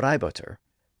 vrijbuiter,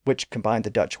 which combined the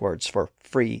Dutch words for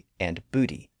free and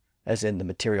booty, as in the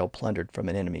material plundered from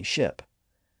an enemy ship.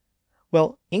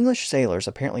 Well, English sailors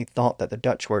apparently thought that the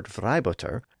Dutch word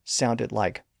vrijbuiter sounded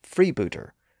like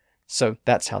freebooter, so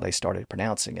that's how they started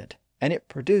pronouncing it, and it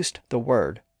produced the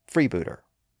word freebooter.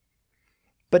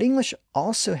 But English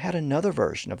also had another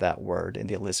version of that word in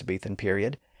the Elizabethan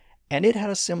period, and it had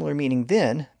a similar meaning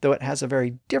then, though it has a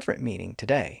very different meaning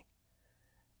today.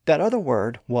 That other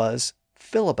word was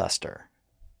filibuster.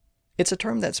 It's a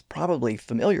term that's probably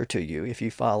familiar to you if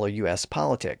you follow U.S.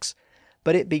 politics,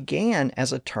 but it began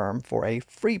as a term for a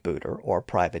freebooter or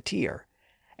privateer,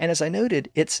 and as I noted,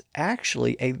 it's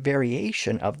actually a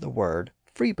variation of the word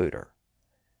freebooter.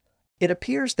 It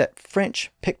appears that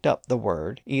French picked up the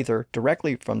word either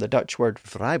directly from the Dutch word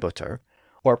vrijbuiter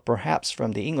or perhaps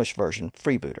from the English version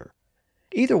freebooter.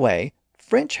 Either way,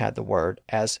 French had the word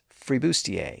as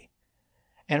flibustier,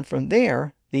 and from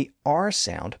there the R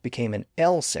sound became an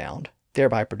L sound,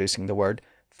 thereby producing the word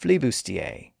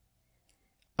flibustier.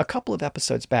 A couple of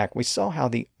episodes back, we saw how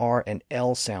the R and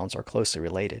L sounds are closely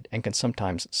related and can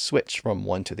sometimes switch from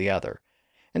one to the other,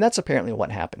 and that's apparently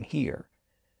what happened here.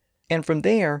 And from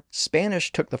there,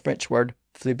 Spanish took the French word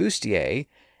flibustier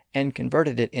and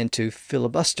converted it into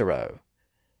filibustero.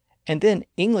 And then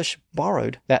English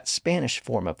borrowed that Spanish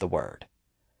form of the word.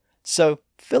 So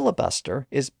filibuster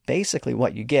is basically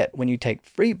what you get when you take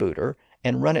freebooter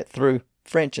and run it through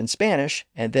French and Spanish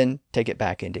and then take it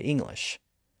back into English.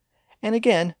 And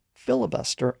again,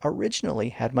 filibuster originally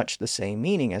had much the same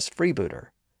meaning as freebooter.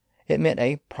 It meant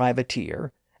a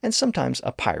privateer, and sometimes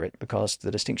a pirate because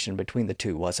the distinction between the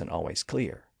two wasn't always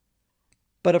clear.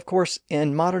 But of course,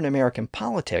 in modern American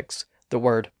politics, the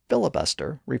word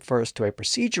filibuster refers to a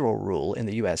procedural rule in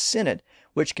the U.S. Senate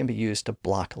which can be used to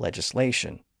block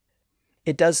legislation.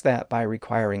 It does that by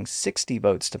requiring 60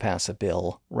 votes to pass a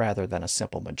bill rather than a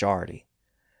simple majority.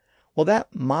 Well,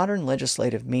 that modern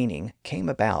legislative meaning came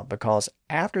about because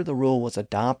after the rule was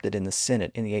adopted in the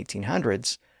Senate in the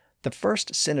 1800s, the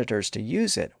first senators to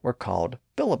use it were called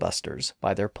filibusters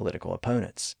by their political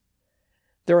opponents.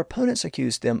 Their opponents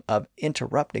accused them of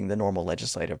interrupting the normal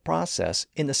legislative process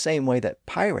in the same way that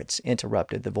pirates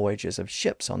interrupted the voyages of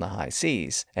ships on the high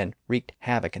seas and wreaked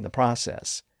havoc in the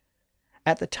process.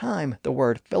 At the time, the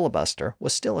word filibuster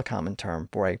was still a common term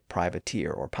for a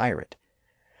privateer or pirate.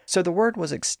 So the word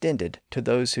was extended to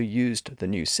those who used the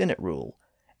new Senate rule,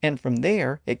 and from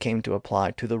there it came to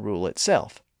apply to the rule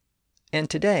itself. And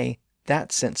today,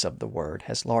 that sense of the word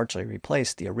has largely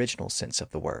replaced the original sense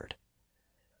of the word.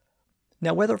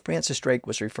 Now, whether Francis Drake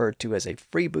was referred to as a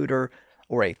freebooter,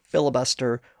 or a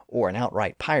filibuster, or an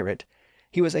outright pirate,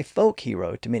 he was a folk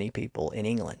hero to many people in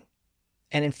England.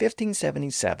 And in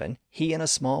 1577, he and a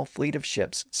small fleet of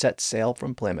ships set sail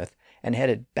from Plymouth and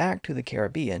headed back to the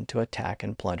Caribbean to attack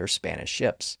and plunder Spanish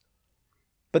ships.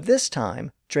 But this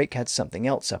time, Drake had something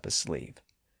else up his sleeve.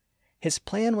 His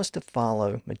plan was to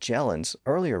follow Magellan's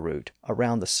earlier route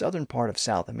around the southern part of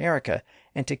South America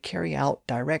and to carry out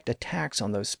direct attacks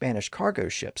on those Spanish cargo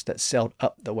ships that sailed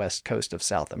up the west coast of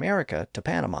South America to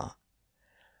Panama.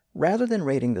 Rather than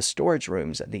raiding the storage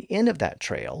rooms at the end of that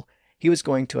trail, he was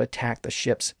going to attack the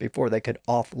ships before they could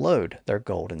offload their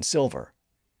gold and silver.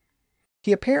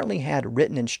 He apparently had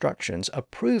written instructions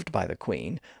approved by the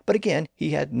Queen, but again,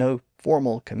 he had no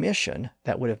formal commission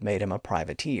that would have made him a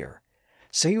privateer.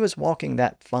 So he was walking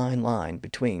that fine line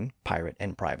between pirate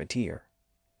and privateer.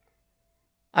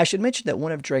 I should mention that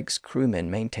one of Drake's crewmen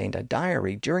maintained a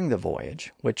diary during the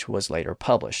voyage, which was later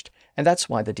published, and that's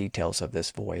why the details of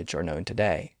this voyage are known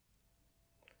today.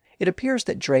 It appears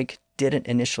that Drake didn't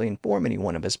initially inform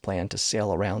anyone of his plan to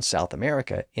sail around South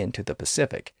America into the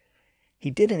Pacific. He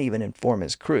didn't even inform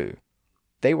his crew.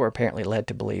 They were apparently led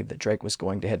to believe that Drake was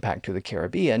going to head back to the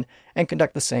Caribbean and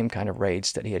conduct the same kind of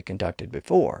raids that he had conducted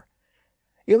before.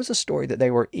 It was a story that they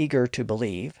were eager to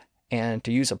believe, and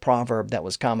to use a proverb that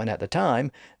was common at the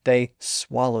time, they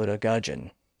swallowed a gudgeon.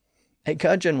 A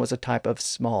gudgeon was a type of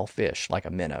small fish, like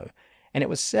a minnow, and it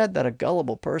was said that a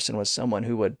gullible person was someone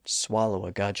who would swallow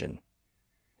a gudgeon.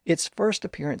 Its first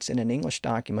appearance in an English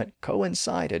document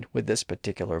coincided with this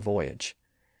particular voyage.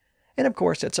 And of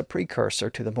course, it's a precursor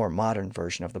to the more modern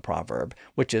version of the proverb,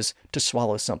 which is to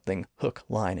swallow something hook,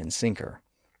 line, and sinker.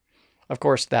 Of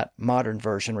course, that modern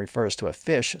version refers to a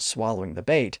fish swallowing the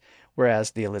bait,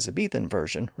 whereas the Elizabethan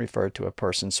version referred to a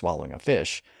person swallowing a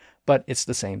fish, but it's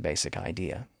the same basic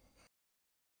idea.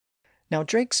 Now,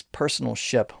 Drake's personal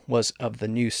ship was of the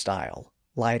new style,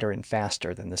 lighter and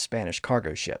faster than the Spanish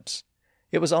cargo ships.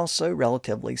 It was also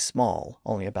relatively small,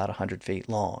 only about 100 feet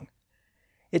long.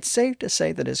 It's safe to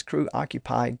say that his crew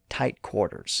occupied tight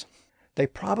quarters. They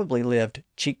probably lived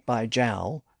cheek by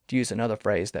jowl, to use another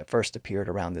phrase that first appeared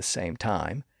around this same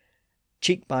time.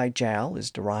 Cheek by jowl is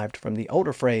derived from the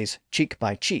older phrase cheek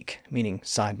by cheek, meaning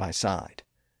side by side.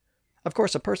 Of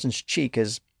course, a person's cheek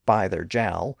is by their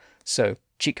jowl, so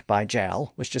cheek by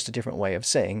jowl was just a different way of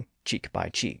saying cheek by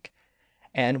cheek.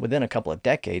 And within a couple of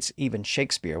decades, even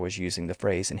Shakespeare was using the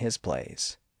phrase in his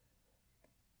plays.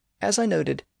 As I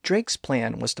noted, Drake's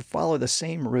plan was to follow the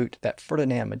same route that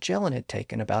Ferdinand Magellan had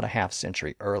taken about a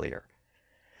half-century earlier.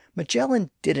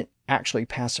 Magellan didn't actually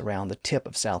pass around the tip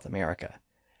of South America.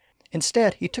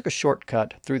 Instead, he took a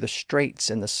shortcut through the straits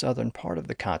in the southern part of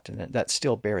the continent that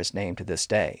still bear his name to this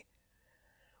day.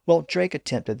 Well, Drake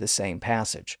attempted the same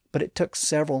passage, but it took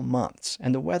several months,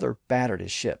 and the weather battered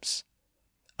his ships.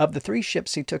 Of the 3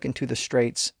 ships he took into the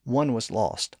straits, one was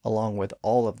lost, along with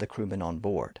all of the crewmen on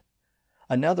board.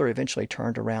 Another eventually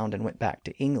turned around and went back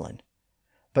to England.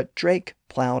 But Drake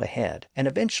plowed ahead and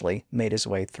eventually made his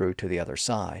way through to the other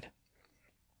side.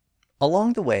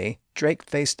 Along the way, Drake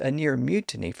faced a near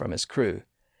mutiny from his crew.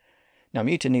 Now,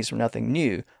 mutinies were nothing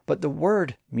new, but the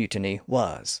word mutiny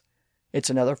was. It's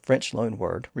another French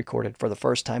loanword recorded for the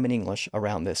first time in English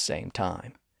around this same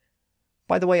time.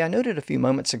 By the way, I noted a few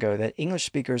moments ago that English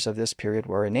speakers of this period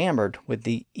were enamored with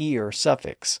the "ear"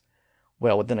 suffix.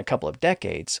 Well, within a couple of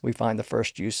decades, we find the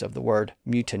first use of the word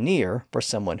mutineer for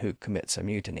someone who commits a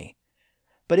mutiny.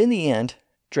 But in the end,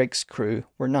 Drake's crew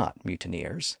were not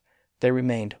mutineers. They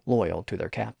remained loyal to their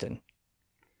captain.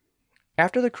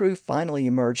 After the crew finally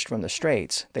emerged from the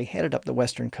straits, they headed up the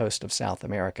western coast of South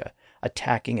America,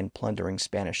 attacking and plundering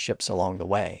Spanish ships along the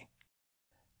way.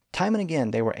 Time and again,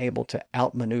 they were able to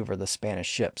outmaneuver the Spanish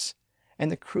ships,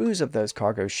 and the crews of those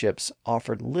cargo ships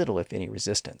offered little, if any,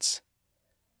 resistance.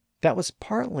 That was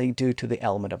partly due to the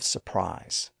element of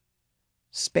surprise.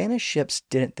 Spanish ships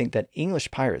didn't think that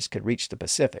English pirates could reach the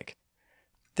Pacific.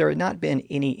 There had not been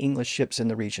any English ships in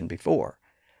the region before,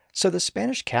 so the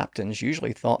Spanish captains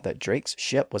usually thought that Drake's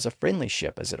ship was a friendly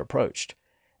ship as it approached,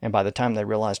 and by the time they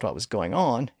realized what was going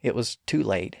on, it was too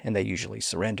late and they usually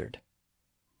surrendered.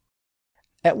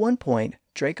 At one point,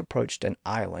 Drake approached an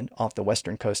island off the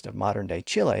western coast of modern-day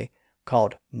Chile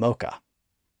called Mocha.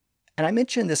 And I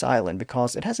mention this island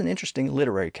because it has an interesting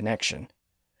literary connection.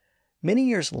 Many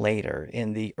years later,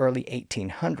 in the early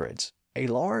 1800s, a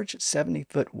large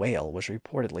 70-foot whale was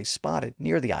reportedly spotted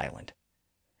near the island.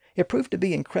 It proved to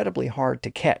be incredibly hard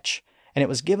to catch, and it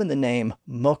was given the name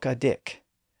Mocha Dick.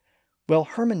 Well,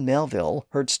 Herman Melville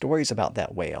heard stories about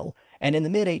that whale, and in the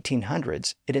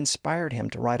mid-1800s, it inspired him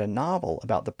to write a novel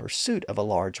about the pursuit of a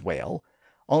large whale,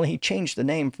 only he changed the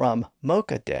name from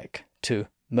Mocha Dick to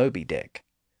Moby Dick.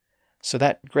 So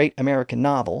that great American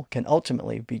novel can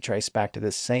ultimately be traced back to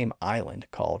this same island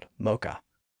called Mocha.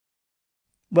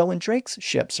 Well, when Drake's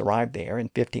ships arrived there in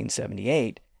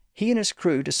 1578, he and his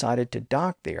crew decided to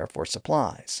dock there for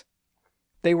supplies.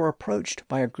 They were approached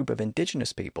by a group of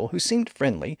indigenous people who seemed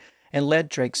friendly and led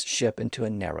Drake's ship into a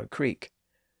narrow creek.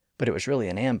 But it was really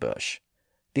an ambush.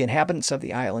 The inhabitants of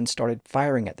the island started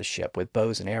firing at the ship with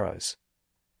bows and arrows.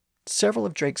 Several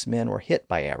of Drake's men were hit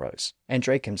by arrows, and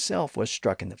Drake himself was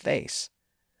struck in the face.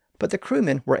 But the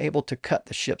crewmen were able to cut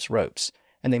the ship's ropes,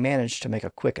 and they managed to make a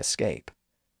quick escape.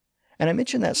 And I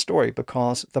mention that story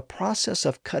because the process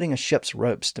of cutting a ship's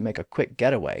ropes to make a quick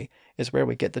getaway is where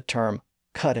we get the term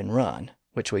cut and run,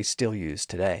 which we still use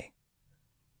today.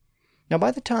 Now,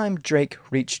 by the time Drake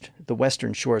reached the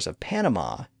western shores of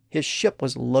Panama, his ship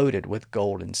was loaded with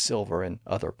gold and silver and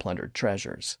other plundered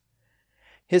treasures.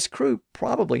 His crew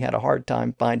probably had a hard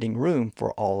time finding room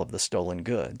for all of the stolen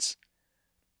goods.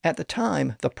 At the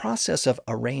time, the process of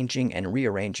arranging and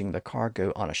rearranging the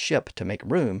cargo on a ship to make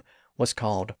room was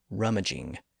called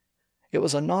rummaging. It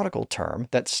was a nautical term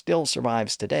that still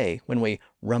survives today when we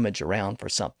rummage around for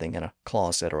something in a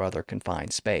closet or other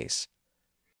confined space.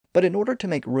 But in order to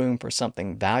make room for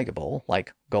something valuable,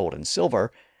 like gold and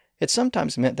silver, it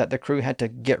sometimes meant that the crew had to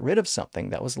get rid of something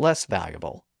that was less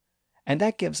valuable. And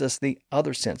that gives us the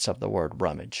other sense of the word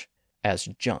rummage, as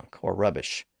junk or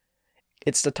rubbish.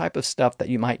 It's the type of stuff that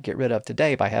you might get rid of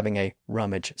today by having a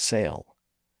rummage sale.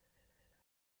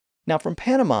 Now, from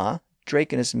Panama,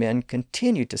 Drake and his men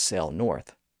continued to sail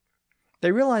north.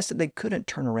 They realized that they couldn't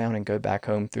turn around and go back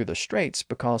home through the straits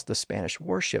because the Spanish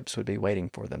warships would be waiting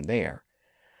for them there.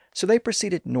 So they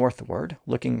proceeded northward,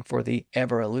 looking for the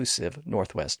ever-elusive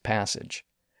Northwest Passage.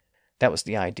 That was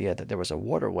the idea that there was a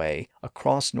waterway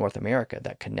across North America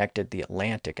that connected the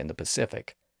Atlantic and the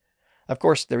Pacific. Of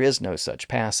course, there is no such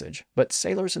passage, but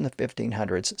sailors in the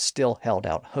 1500s still held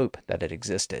out hope that it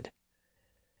existed.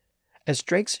 As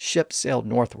Drake's ship sailed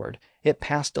northward, it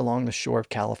passed along the shore of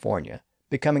California,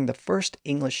 becoming the first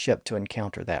English ship to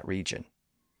encounter that region.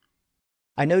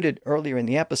 I noted earlier in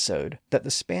the episode that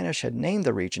the Spanish had named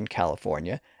the region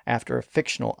California after a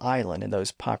fictional island in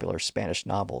those popular Spanish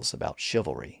novels about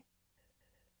chivalry.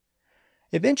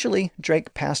 Eventually,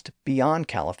 Drake passed beyond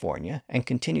California and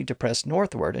continued to press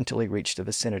northward until he reached the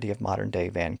vicinity of modern-day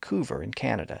Vancouver in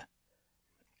Canada.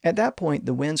 At that point,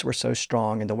 the winds were so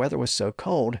strong and the weather was so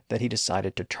cold that he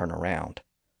decided to turn around.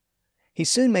 He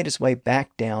soon made his way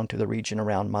back down to the region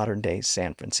around modern-day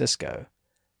San Francisco.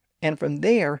 And from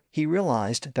there, he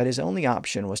realized that his only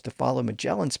option was to follow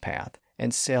Magellan's path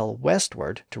and sail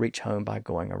westward to reach home by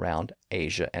going around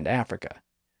Asia and Africa.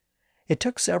 It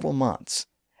took several months,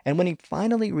 and when he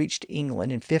finally reached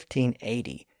England in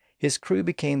 1580, his crew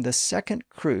became the second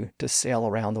crew to sail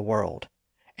around the world,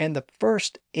 and the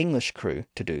first English crew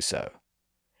to do so.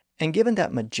 And given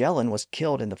that Magellan was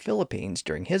killed in the Philippines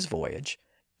during his voyage,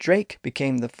 Drake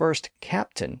became the first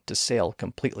captain to sail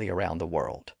completely around the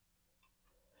world.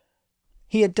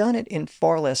 He had done it in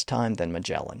far less time than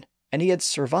Magellan, and he had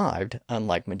survived,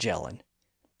 unlike Magellan.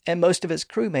 And most of his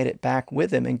crew made it back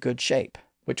with him in good shape,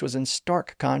 which was in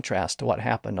stark contrast to what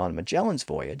happened on Magellan's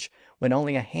voyage, when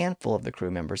only a handful of the crew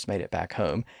members made it back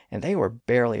home, and they were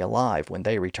barely alive when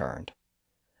they returned.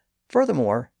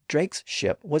 Furthermore, Drake's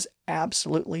ship was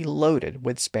absolutely loaded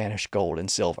with Spanish gold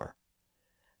and silver.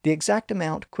 The exact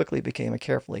amount quickly became a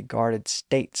carefully guarded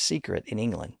state secret in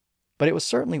England, but it was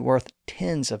certainly worth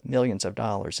tens of millions of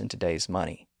dollars in today's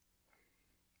money.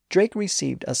 Drake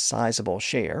received a sizable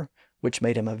share, which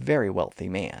made him a very wealthy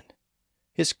man.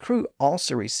 His crew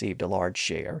also received a large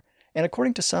share, and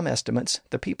according to some estimates,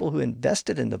 the people who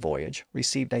invested in the voyage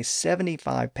received a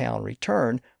 75-pound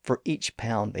return for each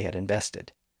pound they had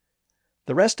invested.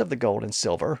 The rest of the gold and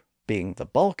silver, being the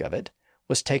bulk of it,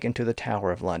 was taken to the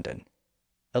Tower of London.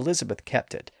 Elizabeth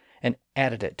kept it and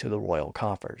added it to the royal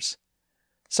coffers.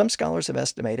 Some scholars have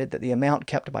estimated that the amount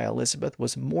kept by Elizabeth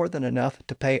was more than enough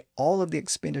to pay all of the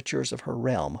expenditures of her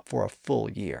realm for a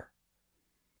full year.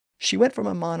 She went from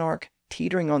a monarch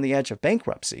teetering on the edge of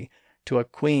bankruptcy to a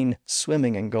queen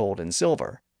swimming in gold and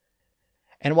silver.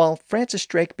 And while Francis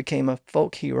Drake became a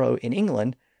folk hero in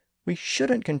England, we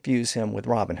shouldn't confuse him with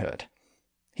Robin Hood.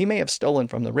 He may have stolen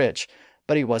from the rich,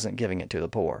 but he wasn't giving it to the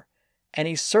poor. And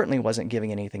he certainly wasn't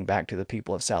giving anything back to the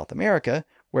people of South America,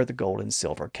 where the gold and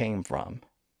silver came from.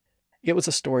 It was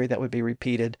a story that would be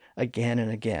repeated again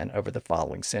and again over the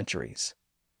following centuries.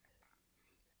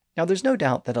 Now, there's no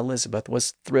doubt that Elizabeth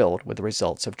was thrilled with the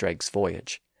results of Drake's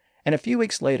voyage, and a few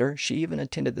weeks later, she even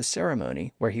attended the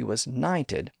ceremony where he was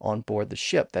knighted on board the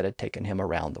ship that had taken him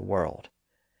around the world.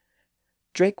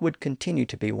 Drake would continue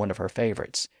to be one of her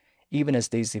favorites, even as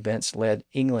these events led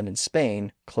England and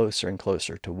Spain closer and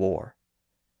closer to war.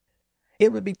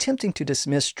 It would be tempting to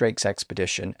dismiss Drake's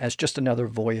expedition as just another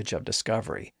voyage of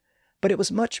discovery, but it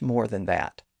was much more than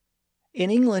that. In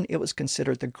England, it was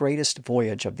considered the greatest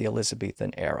voyage of the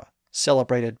Elizabethan era,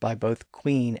 celebrated by both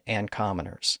Queen and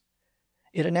commoners.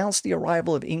 It announced the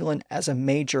arrival of England as a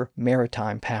major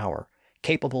maritime power,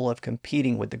 capable of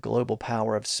competing with the global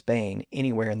power of Spain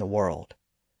anywhere in the world.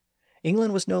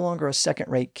 England was no longer a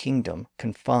second-rate kingdom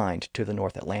confined to the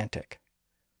North Atlantic.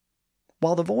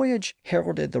 While the voyage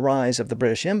heralded the rise of the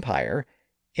British Empire,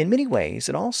 in many ways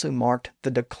it also marked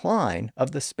the decline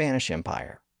of the Spanish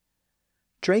Empire.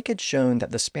 Drake had shown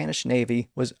that the Spanish Navy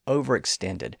was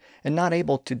overextended and not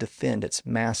able to defend its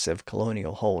massive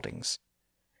colonial holdings.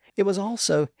 It was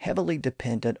also heavily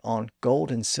dependent on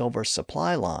gold and silver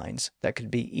supply lines that could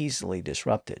be easily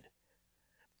disrupted.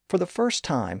 For the first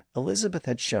time, Elizabeth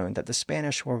had shown that the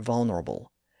Spanish were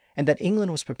vulnerable, and that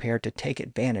England was prepared to take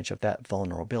advantage of that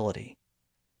vulnerability.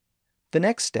 The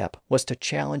next step was to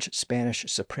challenge Spanish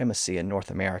supremacy in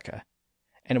North America,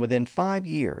 and within 5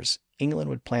 years, England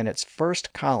would plant its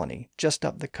first colony just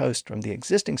up the coast from the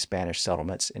existing Spanish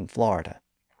settlements in Florida.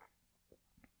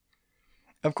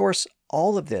 Of course,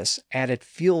 all of this added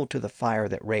fuel to the fire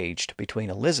that raged between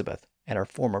Elizabeth and her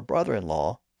former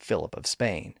brother-in-law, Philip of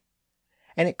Spain,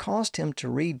 and it caused him to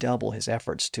redouble his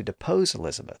efforts to depose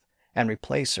Elizabeth and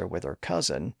replace her with her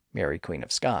cousin, Mary Queen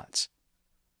of Scots.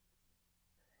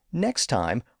 Next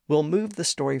time, we'll move the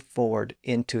story forward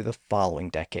into the following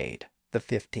decade, the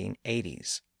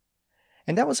 1580s.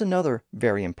 And that was another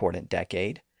very important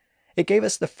decade. It gave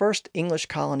us the first English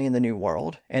colony in the New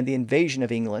World and the invasion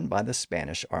of England by the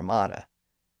Spanish Armada.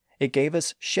 It gave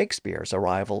us Shakespeare's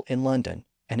arrival in London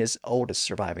and his oldest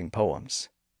surviving poems.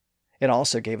 It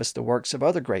also gave us the works of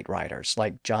other great writers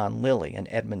like John Lyly and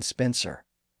Edmund Spenser.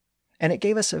 And it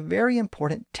gave us a very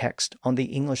important text on the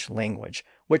English language,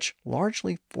 which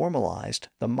largely formalized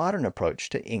the modern approach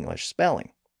to English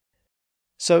spelling.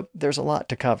 So there's a lot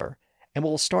to cover, and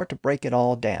we'll start to break it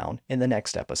all down in the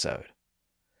next episode.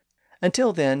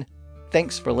 Until then,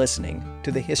 thanks for listening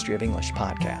to the History of English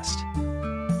podcast.